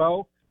one,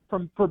 Bo.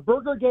 For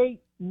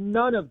Burgergate,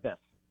 none of this,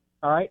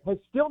 all right, has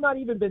still not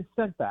even been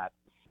sent that.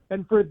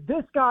 And for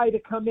this guy to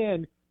come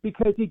in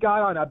because he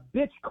got on a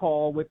bitch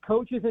call with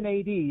coaches and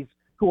ADs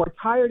who are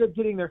tired of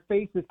getting their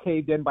faces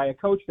caved in by a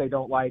coach they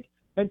don't like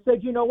and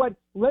said, you know what,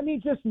 let me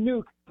just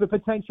nuke the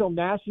potential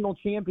national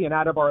champion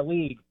out of our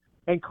league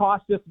and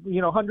cost us,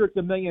 hundreds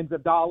of millions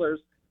of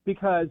dollars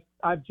because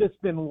I've just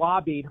been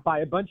lobbied by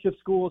a bunch of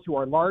schools who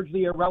are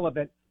largely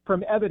irrelevant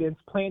from evidence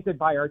planted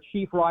by our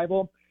chief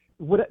rival.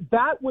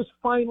 That was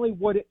finally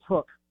what it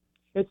took.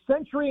 It's a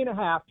century and a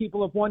half,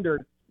 people have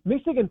wondered,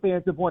 Michigan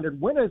fans have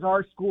wondered, when is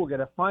our school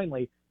going to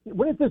finally,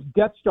 when is this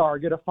Death Star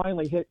going to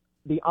finally hit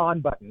the on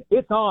button?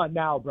 It's on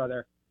now,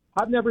 brother.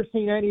 I've never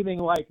seen anything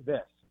like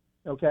this,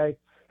 okay?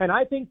 And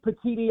I think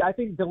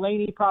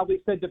Delaney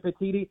probably said to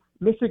Petiti,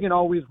 Michigan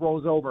always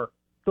rolls over.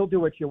 They'll do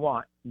what you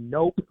want.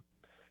 Nope.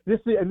 This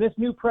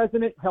new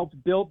president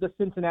helped build the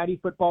Cincinnati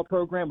football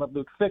program with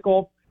Luke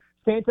Fickell.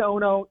 Santa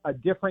Ono, a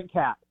different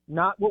cat,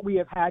 not what we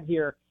have had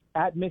here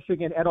at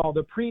Michigan at all.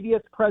 The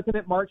previous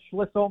president, Mark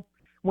Schlissel,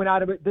 went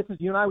out of it.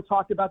 You and I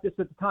talked about this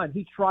at the time.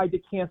 He tried to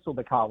cancel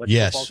the college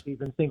football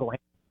season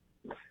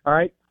single-handedly. All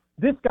right?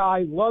 This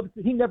guy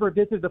he never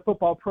visited the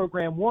football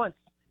program once.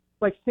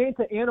 Like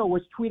Santa Ano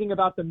was tweeting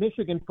about the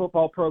Michigan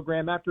football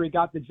program after he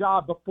got the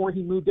job before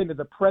he moved into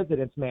the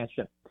president's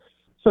mansion.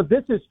 So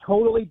this is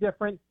totally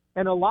different.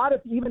 And a lot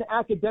of even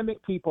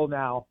academic people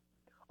now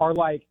are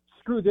like,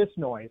 screw this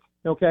noise,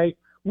 okay?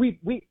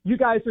 You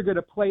guys are going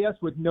to play us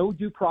with no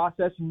due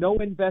process, no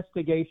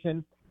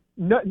investigation,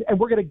 and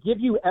we're going to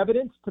give you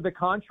evidence to the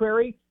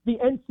contrary. The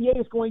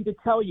NCAA is going to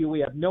tell you we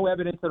have no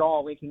evidence at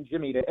all linking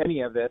Jimmy to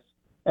any of this,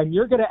 and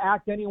you're going to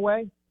act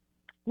anyway.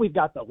 We've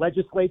got the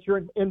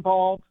legislature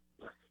involved.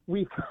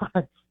 We've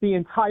got the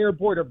entire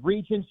Board of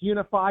Regents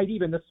unified,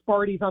 even the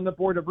Sparties on the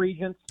Board of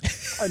Regents.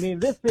 I mean,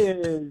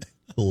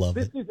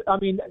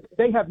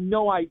 they have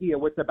no idea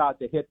what's about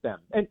to hit them.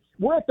 And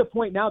we're at the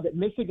point now that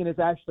Michigan is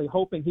actually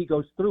hoping he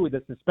goes through with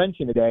the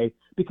suspension today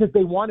because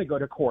they want to go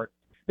to court.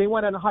 They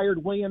went and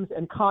hired Williams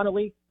and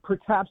Connolly,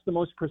 perhaps the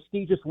most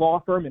prestigious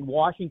law firm in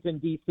Washington,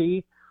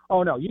 D.C.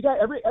 Oh, no,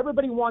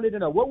 everybody wanted to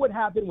know what would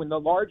happen when the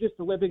largest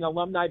living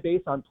alumni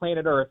base on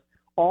planet Earth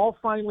all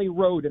finally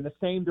rode in the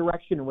same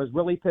direction and was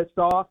really pissed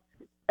off.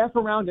 F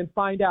around and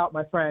find out,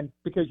 my friend,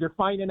 because you're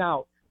finding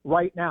out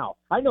right now.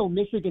 I know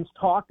Michigan's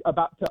talked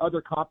to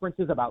other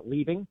conferences about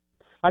leaving.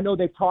 I know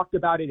they've talked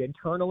about it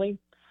internally.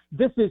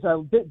 This is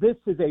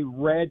a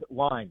red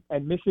line,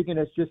 and Michigan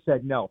has just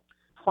said no.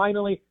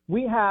 Finally,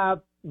 we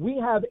have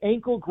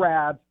ankle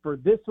grabs for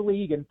this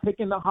league and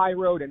picking the high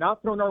road and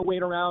not throwing our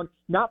weight around,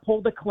 not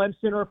pull the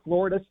Clemson or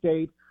Florida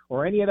State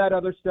or any of that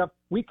other stuff.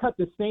 We get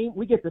the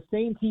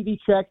same TV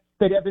check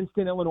that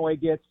Evanston, Illinois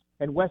gets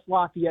and West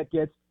Lafayette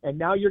gets, and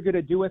now you're going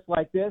to do us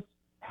like this?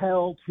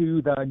 Hell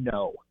to the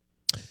no.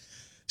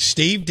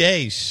 Steve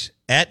Deace,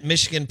 At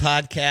Michigan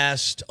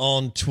Podcast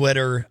on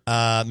Twitter,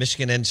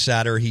 Michigan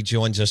Insider. He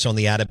joins us on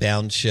the Out of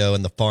Bounds show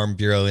and the Farm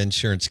Bureau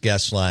Insurance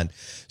guest line.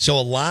 So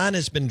a line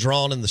has been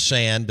drawn in the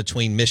sand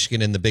between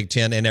Michigan and the Big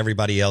Ten and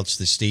everybody else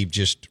that Steve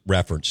just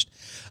referenced.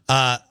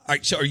 All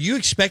right, so are you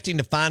expecting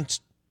to find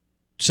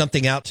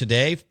something out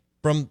today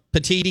from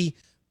Petitti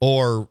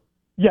or?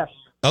 Yes.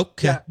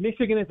 Okay. Yeah,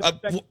 Michigan is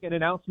expecting an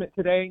announcement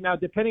today. Now,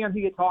 depending on who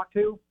you talk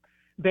to,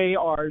 they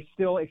are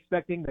still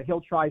expecting that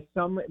he'll try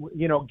some,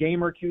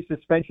 game or two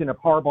suspension of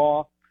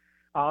Harbaugh,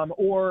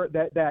 or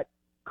that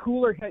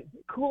cooler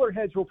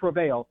heads will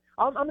prevail.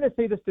 I'm going to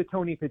say this to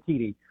Tony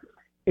Petitti: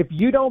 if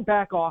you don't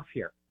back off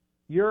here,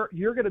 you're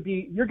going to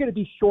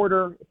be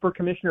shorter for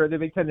commissioner of the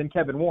Big Ten than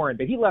Kevin Warren,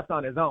 but he left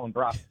on his own,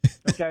 bro.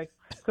 Okay,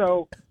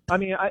 so I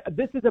mean,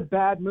 this is a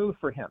bad move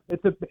for him.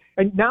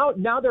 And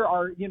now there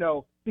are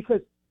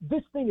because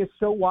this thing is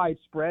so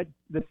widespread,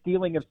 the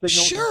stealing of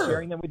signals and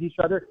sharing them with each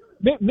other.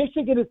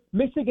 Michigan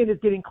is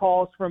getting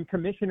calls from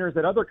commissioners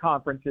at other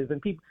conferences and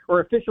people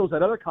or officials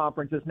at other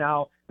conferences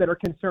now that are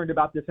concerned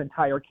about this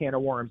entire can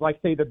of worms, like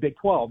say the Big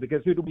 12,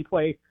 because who did we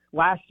play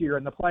last year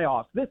in the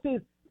playoffs? This is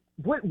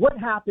what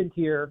happened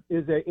here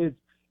is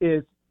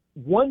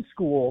one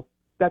school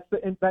that's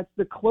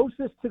the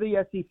closest to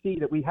the SEC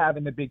that we have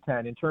in the Big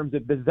Ten in terms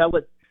of the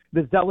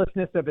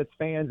zealousness of its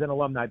fans and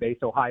alumni base,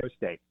 Ohio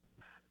State.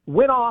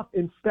 Went off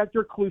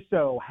Inspector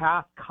Clouseau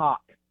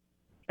half-cock.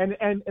 And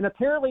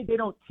apparently they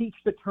don't teach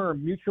the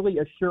term mutually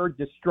assured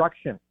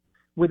destruction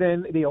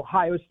within the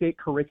Ohio State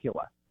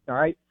curricula, all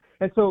right?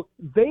 And so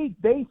they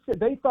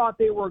thought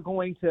they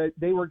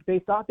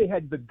thought they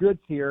had the goods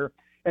here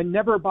and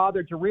never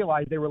bothered to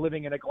realize they were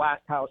living in a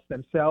glass house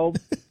themselves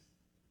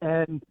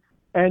and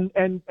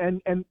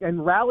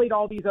rallied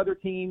all these other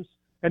teams.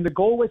 And the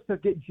goal was to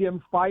get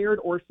Jim fired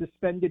or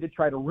suspended to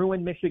try to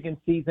ruin Michigan's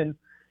season.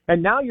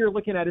 And now you're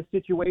looking at a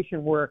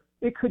situation where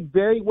it could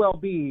very well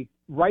be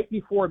right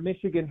before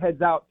Michigan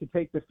heads out to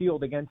take the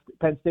field against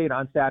Penn State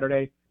on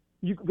Saturday,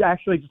 you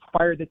actually just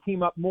fire the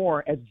team up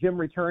more as Jim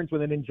returns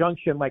with an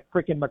injunction like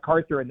frickin'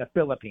 MacArthur in the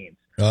Philippines.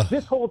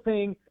 This whole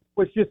thing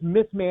was just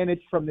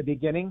mismanaged from the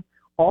beginning.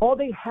 All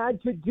they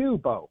had to do,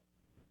 Bo,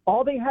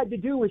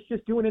 was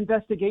just do an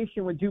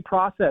investigation with due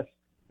process.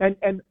 And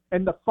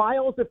the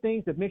files of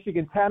things that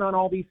Michigan's had on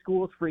all these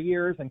schools for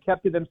years and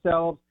kept to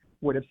themselves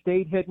would have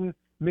stayed hidden.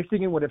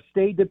 Michigan would have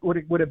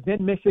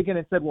been Michigan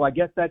and said, well, I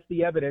guess that's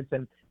the evidence,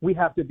 and we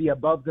have to be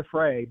above the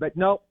fray. But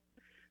no.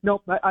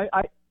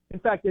 In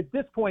fact, at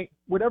this point,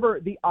 whatever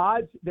the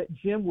odds that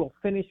Jim will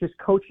finish his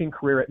coaching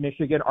career at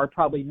Michigan are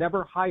probably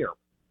never higher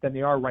than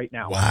they are right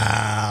now.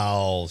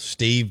 Wow.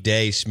 Steve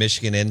Deace,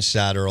 Michigan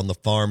Insider on the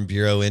Farm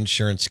Bureau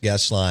Insurance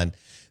guest line.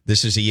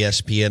 This is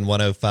ESPN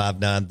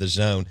 105.9 The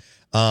Zone.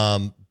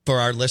 For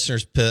our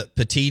listeners,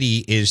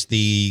 Petitti is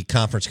the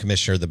conference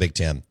commissioner of the Big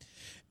Ten.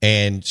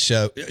 And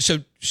so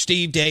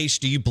Steve Deace,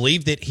 do you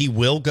believe that he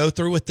will go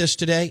through with this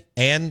today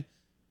and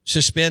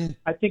suspend?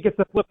 I think it's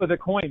a flip of the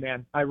coin,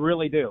 man. I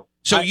really do.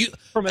 So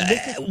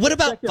what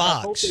about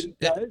Fox?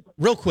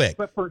 Real quick.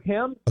 But for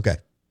him, okay,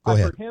 go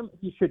ahead. For him,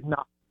 he should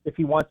not if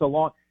he wants a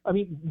long. I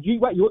mean,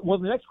 well,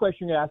 the next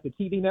question you're going to ask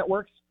the TV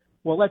networks.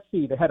 Well, let's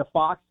see. The head of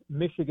Fox,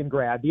 Michigan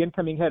grad. The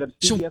incoming head of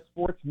CBS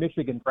Sports,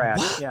 Michigan grad.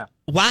 Yeah.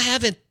 Why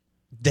haven't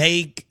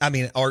they? I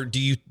mean, or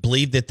do you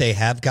believe that they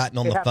have gotten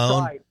on the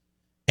phone? Tried.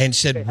 And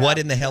said, what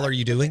in the hell are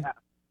you doing?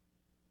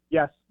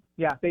 Yes.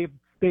 Yeah. They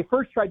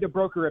first tried to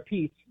broker a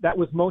peace. That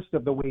was most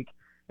of the week.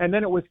 And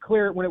then when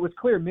it was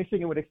clear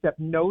Michigan would accept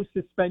no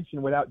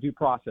suspension without due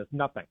process,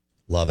 nothing.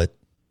 Love it.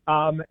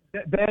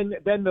 Then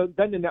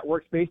the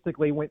networks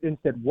basically went and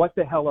said, what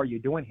the hell are you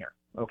doing here?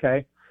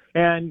 Okay.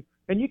 And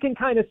you can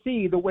kind of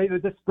see the way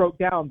that this broke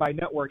down by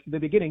networks. At the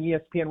beginning,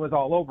 ESPN was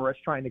all over us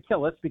trying to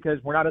kill us because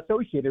we're not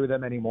associated with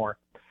them anymore.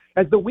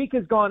 As the week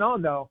has gone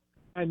on, though,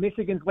 and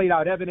Michigan's laid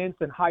out evidence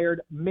and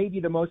hired maybe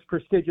the most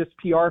prestigious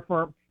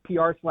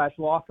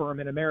PR/law firm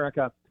in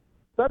America.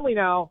 Suddenly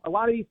now, a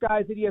lot of these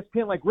guys at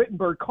ESPN, like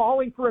Rittenberg,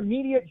 calling for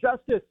immediate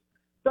justice.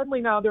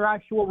 Suddenly now they're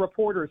actual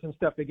reporters and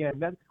stuff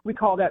again. We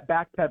call that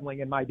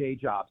backpedaling in my day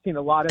job. Seen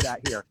a lot of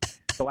that here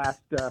the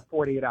last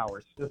 48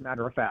 hours, as a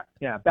matter of fact.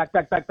 Yeah, back.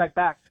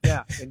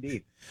 Yeah,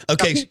 indeed.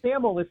 Okay. Now, Pete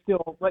Thamel is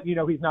still letting you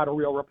know he's not a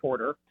real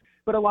reporter,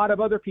 but a lot of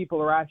other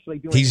people are actually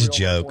doing He's real a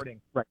joke.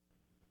 reporting. Right.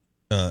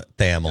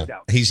 Thamel. No,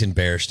 he's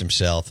embarrassed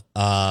himself.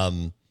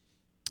 And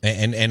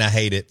I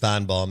hate it.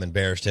 Feinbaum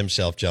embarrassed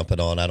himself jumping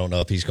on. I don't know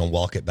if he's going to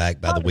walk it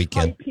back by the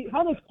weekend.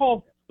 How does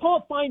Paul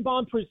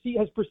Feinbaum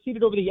has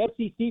proceeded over the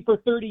SEC for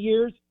 30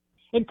 years,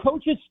 and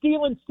coaches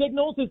stealing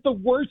signals is the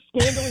worst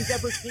scandal he's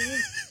ever seen?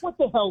 What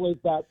the hell is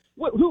that?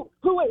 Who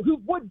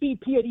would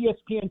VP at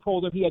ESPN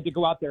told him he had to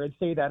go out there and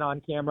say that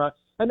on camera?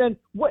 And then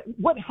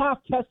what half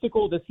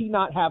testicle does he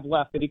not have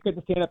left that he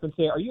couldn't stand up and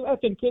say, are you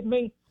effing kidding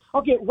me?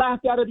 I'll get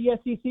laughed out of the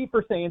SEC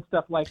for saying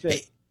stuff like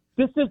this.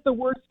 This is the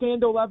worst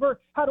scandal ever.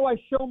 How do I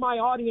show my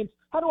audience?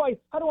 How do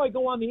I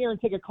go on the air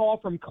and take a call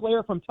from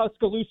Claire from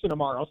Tuscaloosa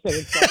tomorrow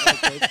saying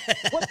stuff like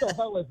this? What the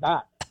hell is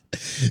that?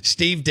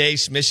 Steve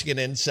Deace, Michigan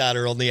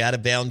Insider on the Out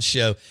of Bounds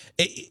show.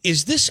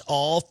 Is this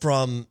all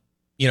from,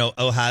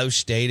 Ohio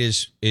State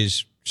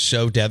is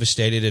so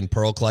devastated in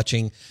pearl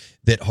clutching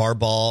that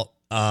Harbaugh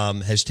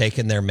has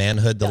taken their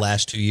manhood the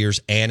last 2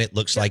 years, and it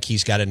looks like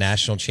he's got a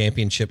national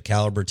championship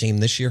caliber team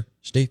this year,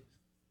 Steve?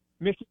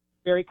 Michigan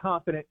is very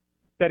confident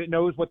that it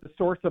knows what the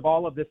source of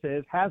all of this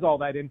is, has all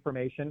that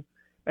information,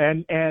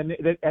 and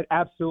it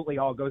absolutely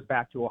all goes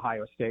back to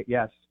Ohio State.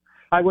 Yes.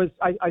 I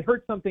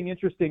heard something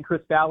interesting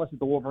Chris Ballas at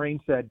the Wolverine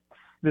said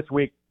this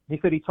week. He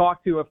said he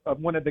talked to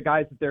one of the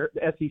guys at their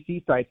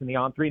SEC sites in the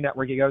On3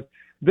 network. He goes,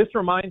 this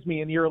reminds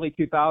me in the early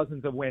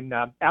 2000s of when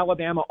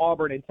Alabama,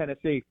 Auburn, and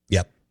Tennessee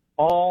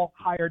all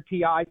hired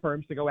PI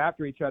firms to go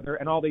after each other,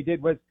 and all they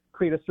did was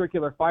create a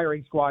circular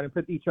firing squad and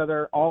put each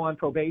other all on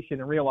probation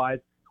and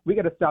realized we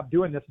got to stop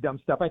doing this dumb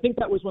stuff. I think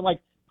that was when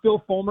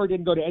Phil Fulmer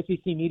didn't go to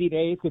SEC Media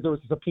Days because there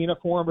was a subpoena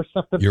for him or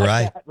something. You're like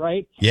right. That,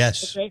 right?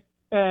 Yes. Okay.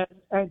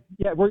 And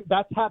yeah,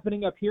 that's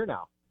happening up here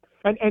now.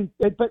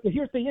 But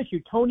here's the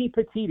issue: Tony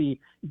Petitti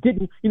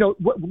didn't.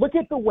 Look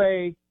at the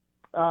way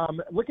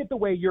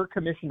your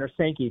commissioner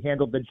Sankey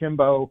handled the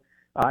Jimbo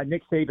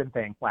Nick Saban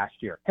thing last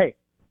year. Hey,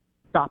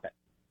 stop it!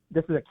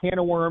 This is a can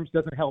of worms.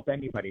 Doesn't help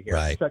anybody here.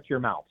 Right. Shut your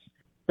mouths.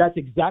 That's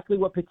exactly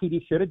what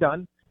Petitti should have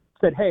done.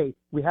 Said, hey,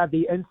 we have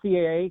the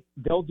NCAA.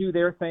 They'll do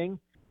their thing.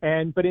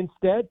 But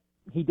instead,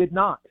 he did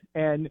not.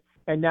 And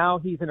now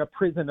he's in a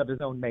prison of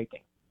his own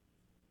making.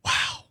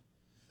 Wow.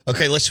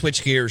 Okay, let's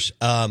switch gears.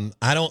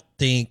 I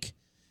think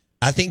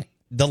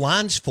the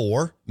line's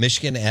 4,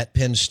 Michigan at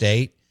Penn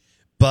State,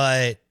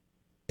 but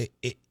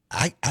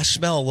I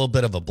smell a little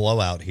bit of a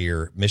blowout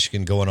here,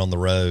 Michigan going on the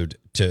road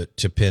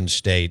to Penn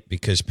State,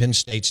 because Penn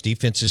State's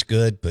defense is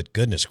good, but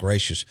goodness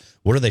gracious,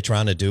 what are they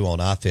trying to do on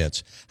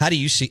offense? How do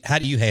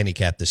you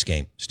handicap this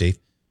game, Steve?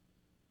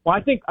 Well,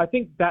 I think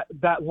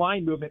that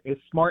line movement is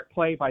smart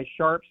play by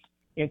Sharps,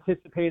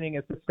 anticipating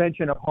a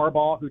suspension of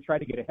Harbaugh, who tried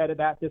to get ahead of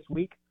that this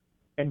week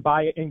and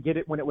buy it and get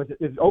it when it was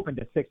opened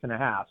at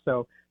 6.5.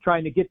 So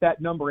trying to get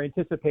that number,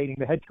 anticipating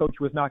the head coach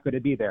was not going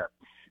to be there.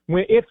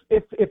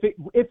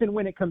 If and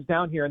when it comes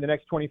down here in the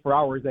next 24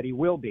 hours that he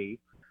will be,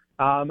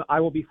 I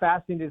will be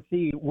fascinated to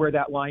see where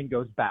that line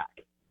goes back.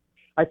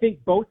 I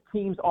think both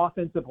teams'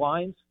 offensive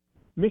lines,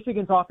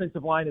 Michigan's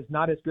offensive line is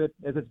not as good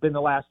as it's been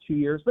the last 2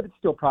 years, but it's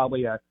still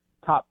probably a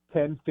top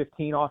 10,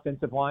 15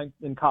 offensive line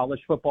in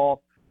college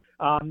football.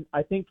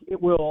 I think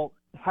it will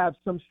have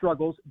some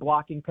struggles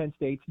blocking Penn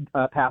State's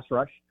pass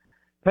rush.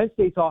 Penn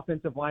State's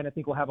offensive line, I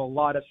think, will have a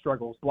lot of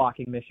struggles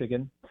blocking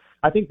Michigan.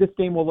 I think this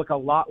game will look a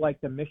lot like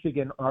the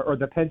Michigan or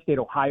the Penn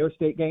State-Ohio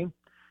State game,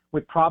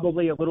 with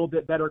probably a little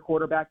bit better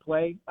quarterback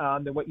play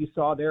than what you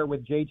saw there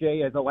with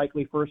JJ as a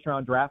likely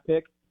first-round draft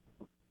pick.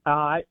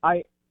 I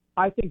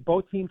think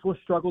both teams will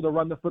struggle to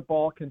run the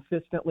football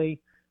consistently.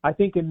 I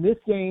think in this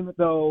game,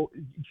 though,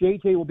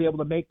 JJ will be able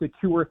to make the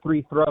 2 or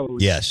 3 throws.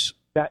 Yes.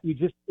 That you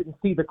just didn't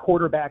see the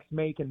quarterbacks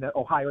make in the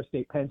Ohio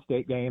State-Penn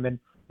State game. And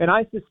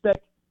I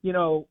suspect,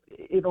 it'll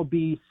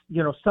be,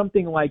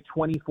 something like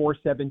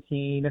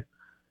 24-17,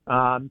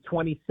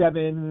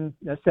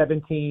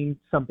 27-17,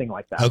 something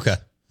like that. Okay.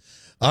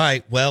 All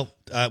right. Well,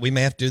 we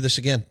may have to do this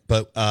again,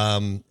 but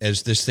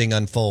as this thing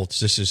unfolds,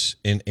 this is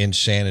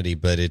insanity,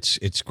 but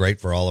it's great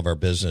for all of our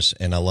business.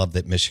 And I love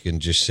that Michigan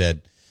just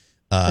said,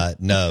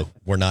 no,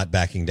 we're not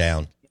backing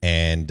down.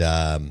 And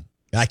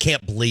I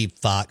can't believe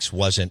Fox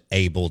wasn't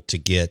able to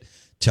get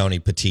Tony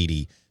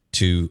Petitti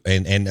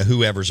and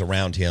whoever's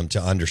around him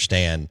to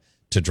understand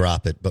to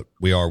drop it, but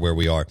we are where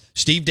we are.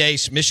 Steve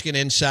Deace, Michigan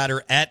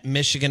Insider at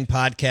Michigan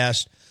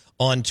Podcast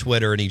on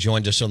Twitter, and he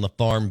joined us on the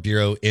Farm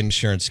Bureau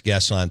Insurance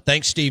Guest Line.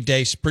 Thanks, Steve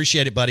Deace.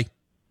 Appreciate it, buddy.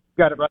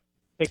 Got it, bro.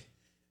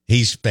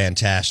 He's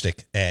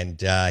fantastic,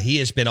 and he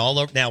has been all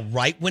over. Now,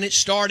 right when it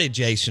started,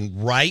 Jason,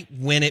 right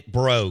when it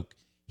broke,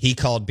 he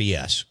called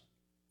BS,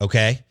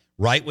 okay?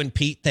 Right when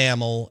Pete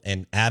Thamel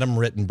and Adam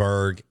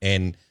Rittenberg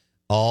and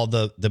all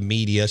the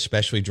media,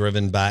 especially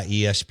driven by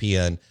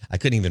ESPN, I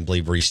couldn't even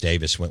believe Reese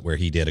Davis went where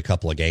he did a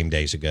couple of game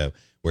days ago,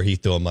 where he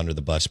threw him under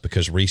the bus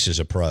because Reese is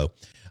a pro.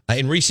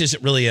 And Reese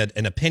isn't really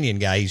an opinion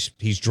guy.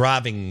 He's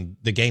driving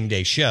the game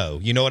day show.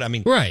 You know what I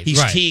mean? Right.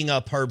 He's teeing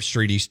up Herb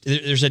Street.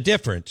 There's a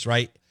difference,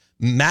 right?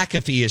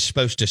 McAfee is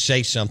supposed to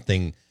say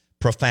something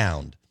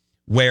profound,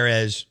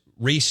 whereas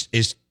Reese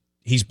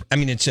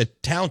it's a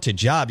talented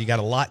job. You got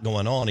a lot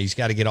going on. He's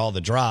got to get all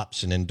the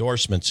drops and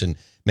endorsements and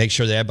make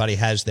sure that everybody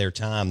has their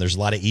time. There's a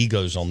lot of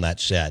egos on that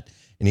set,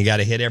 and you got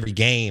to hit every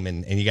game,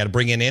 and you got to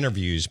bring in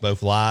interviews,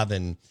 both live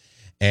and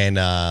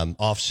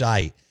off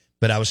site.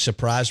 But I was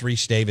surprised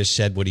Reese Davis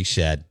said what he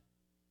said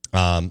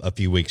a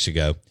few weeks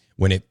ago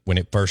when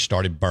it first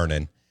started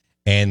burning.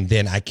 And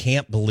then I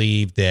can't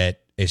believe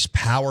that as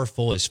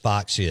powerful as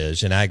Fox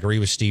is, and I agree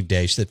with Steve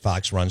Deace that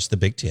Fox runs the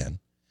Big Ten,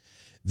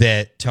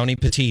 that Tony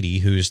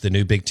Petitti, who's the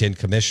new Big Ten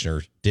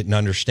commissioner, didn't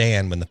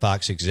understand when the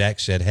Fox exec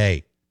said,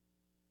 hey,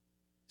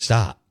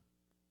 stop.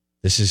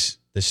 This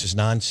is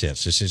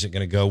nonsense. This isn't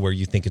going to go where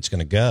you think it's going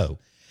to go.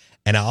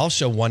 And I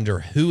also wonder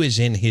who is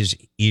in his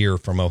ear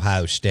from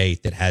Ohio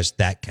State that has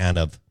that kind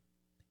of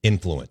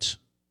influence.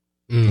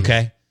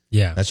 Okay?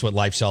 Yeah. That's what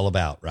life's all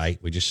about, right?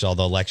 We just saw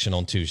the election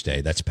on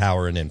Tuesday. That's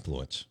power and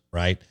influence,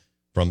 right?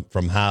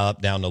 from high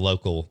up down to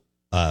local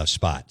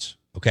spots,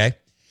 okay?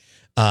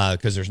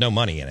 Because there's no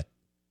money in it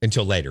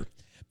until later.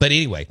 But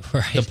anyway,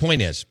 The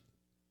point is,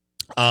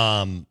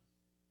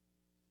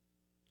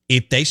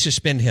 if they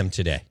suspend him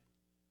today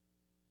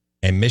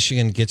and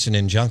Michigan gets an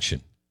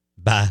injunction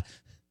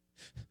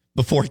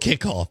before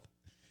kickoff,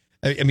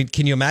 I mean,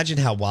 can you imagine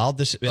how wild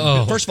this is?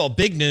 Oh. First of all,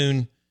 Big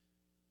Noon,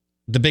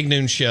 the Big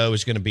Noon show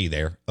is going to be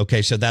there.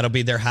 Okay, so that'll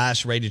be their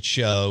highest rated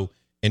show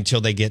until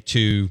they get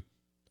to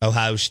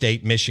Ohio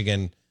State,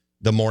 Michigan,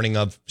 the morning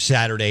of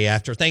Saturday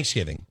after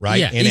Thanksgiving, right?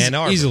 Yeah, in Ann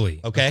Arbor.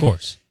 Easily, okay, of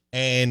course.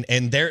 And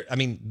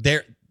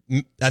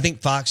I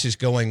think Fox is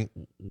going,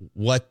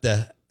 what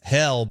the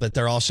hell? But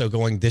they're also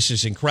going, this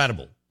is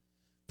incredible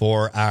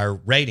for our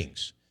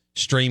ratings,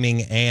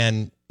 streaming,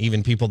 and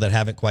even people that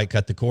haven't quite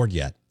cut the cord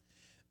yet.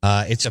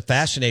 It's a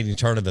fascinating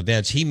turn of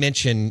events. He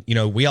mentioned,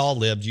 we all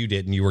lived, you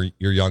didn't, you're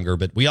younger,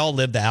 but we all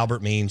lived the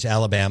Albert Means,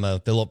 Alabama,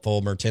 Philip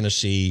Fulmer,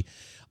 Tennessee,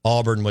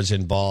 Auburn was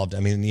involved. I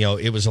mean,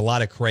 it was a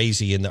lot of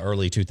crazy in the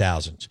early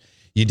 2000s.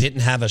 You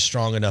didn't have a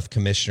strong enough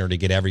commissioner to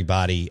get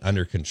everybody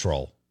under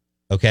control.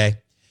 Okay.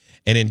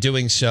 And in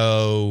doing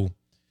so,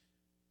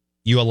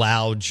 you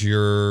allowed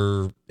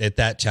at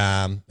that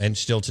time, and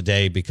still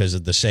today, because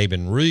of the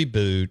Saban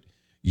reboot,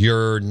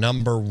 your the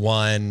number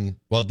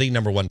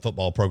one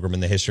football program in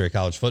the history of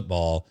college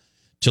football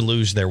to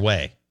lose their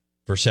way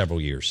for several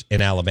years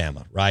in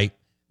Alabama, right?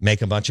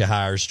 Make a bunch of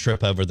hires,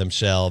 trip over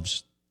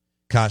themselves,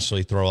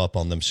 constantly throw up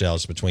on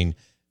themselves between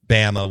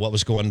Bama, what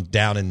was going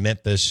down in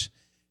Memphis,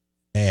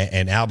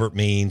 and Albert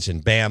Means,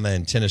 and Bama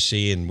and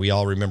Tennessee. And we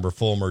all remember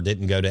Fulmer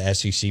didn't go to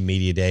SEC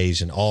Media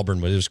Days, and Auburn,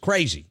 it was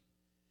crazy.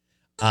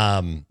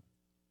 And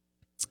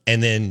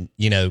then,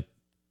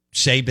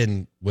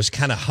 Saban was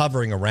kind of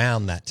hovering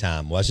around that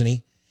time, wasn't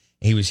he?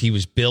 He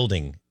was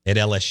building at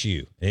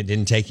LSU. And it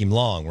didn't take him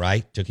long,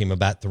 right? It took him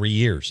about 3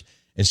 years.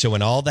 And so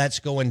when all that's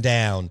going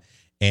down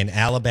and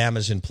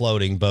Alabama's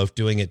imploding, both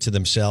doing it to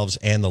themselves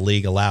and the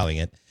league allowing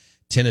it,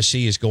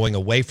 Tennessee is going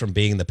away from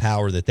being the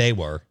power that they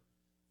were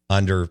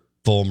under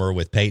Fulmer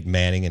with Peyton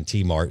Manning and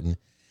T. Martin.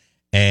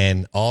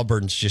 And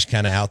Auburn's just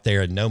kind of out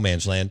there in no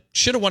man's land.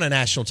 Should have won a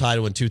national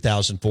title in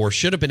 2004.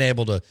 Should have been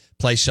able to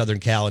play Southern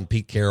Cal and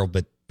Pete Carroll,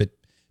 but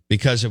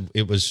because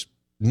it was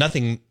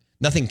nothing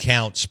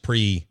counts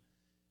pre,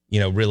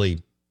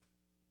 really,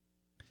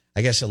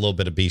 I guess a little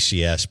bit of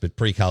BCS, but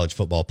pre-college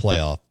football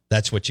playoff.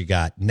 That's what you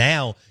got.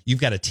 Now you've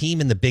got a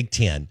team in the Big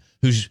Ten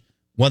who's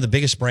one of the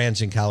biggest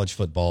brands in college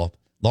football,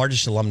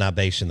 largest alumni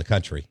base in the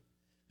country,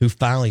 who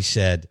finally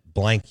said,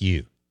 blank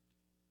you.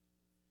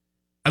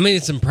 I mean,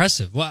 it's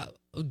impressive. Well,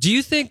 do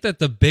you think that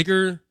the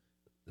bigger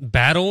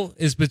battle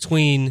is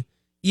between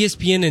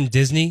ESPN and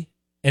Disney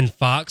and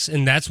Fox,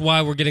 and that's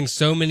why we're getting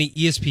so many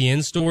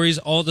ESPN stories?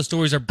 All the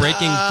stories are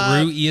breaking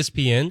through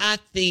ESPN? I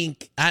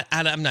think,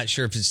 I'm not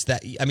sure if it's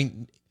that. I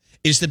mean,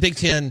 is the Big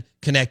Ten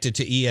connected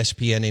to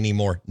ESPN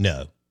anymore?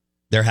 No.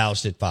 They're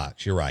housed at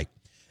Fox. You're right.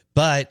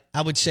 But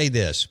I would say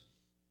this.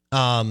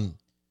 Tony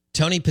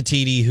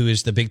Petitti, who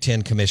is the Big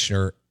Ten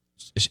commissioner,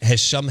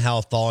 has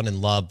somehow fallen in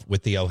love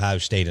with the Ohio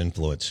State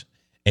influence,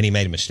 and he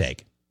made a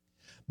mistake.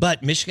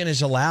 But Michigan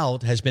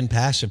has been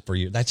passive for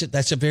years.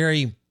 That's a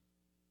very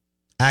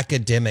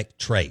academic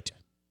trait,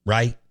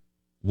 right?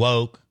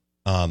 Woke.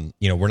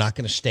 We're not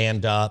going to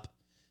stand up.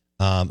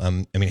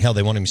 Hell,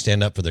 they won't even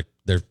stand up for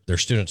their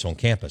students on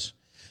campus,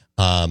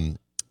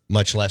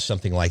 much less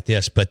something like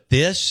this. But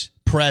this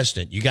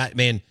president,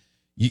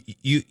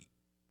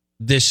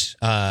 this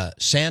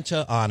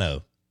Santa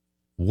Ano,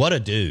 what a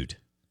dude.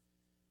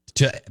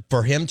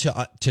 For him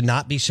to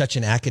not be such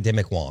an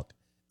academic wonk,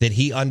 that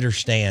he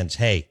understands,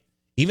 hey,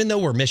 even though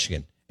we're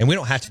Michigan, and we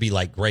don't have to be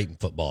like great in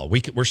football,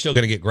 we're still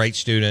going to get great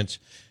students.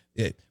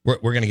 We're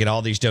going to get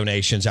all these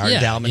donations. Our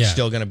endowment's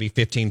still going to be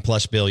 15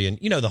 plus billion,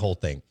 the whole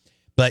thing.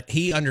 But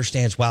he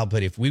understands, wow,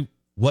 but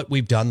what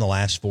we've done the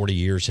last 50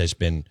 years has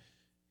been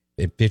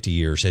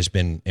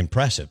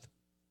impressive,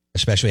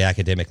 especially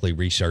academically,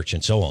 research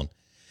and so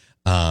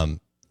on.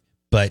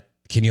 But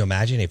can you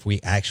imagine if we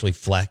actually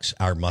flex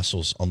our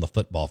muscles on the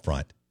football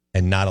front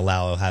and not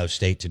allow Ohio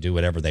State to do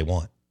whatever they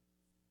want?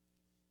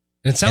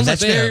 It sounds like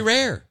that's very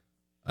rare.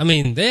 I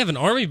mean, they have an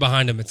army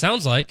behind them, it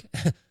sounds like.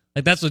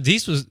 Like that's what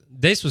Deace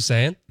was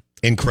saying.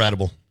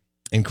 Incredible.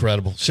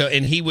 So,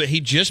 and he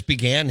just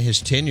began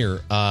his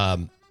tenure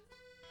October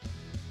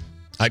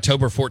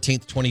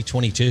 14th,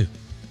 2022.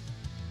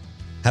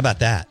 How about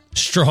that?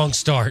 Strong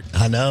start.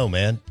 I know,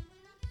 man.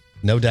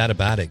 No doubt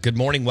about it. Good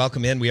morning.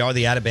 Welcome in. We are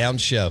the Out of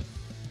Bounds Show.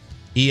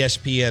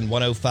 ESPN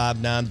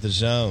 105.9 The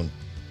Zone.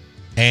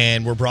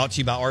 And we're brought to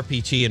you by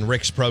RPT and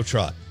Rick's Pro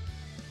Truck.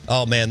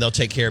 Oh, man, they'll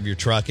take care of your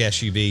truck,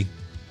 SUV,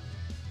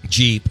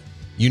 Jeep.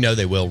 You know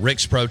they will.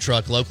 Rick's Pro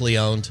Truck, locally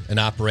owned and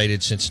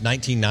operated since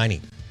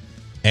 1990.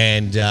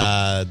 And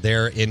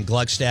they're in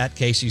Gluckstadt.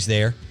 Casey's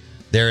there.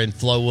 They're in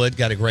Flowood.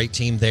 Got a great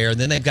team there. And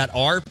then they've got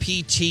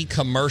RPT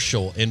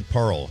Commercial in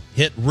Pearl.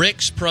 Hit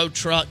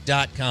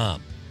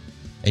ricksprotruck.com.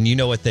 And you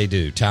know what they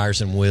do.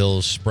 Tires and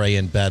wheels, spray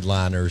and bed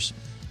liners,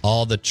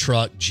 all the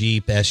truck,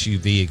 Jeep,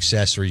 SUV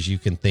accessories you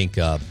can think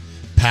of.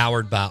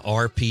 Powered by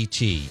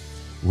RPT.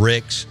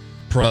 Rick's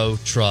Pro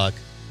Truck.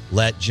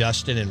 Let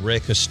Justin and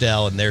Rick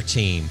Estelle and their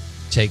team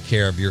take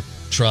care of your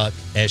truck,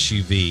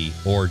 SUV,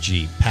 or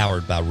Jeep,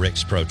 powered by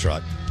Rick's Pro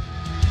Truck.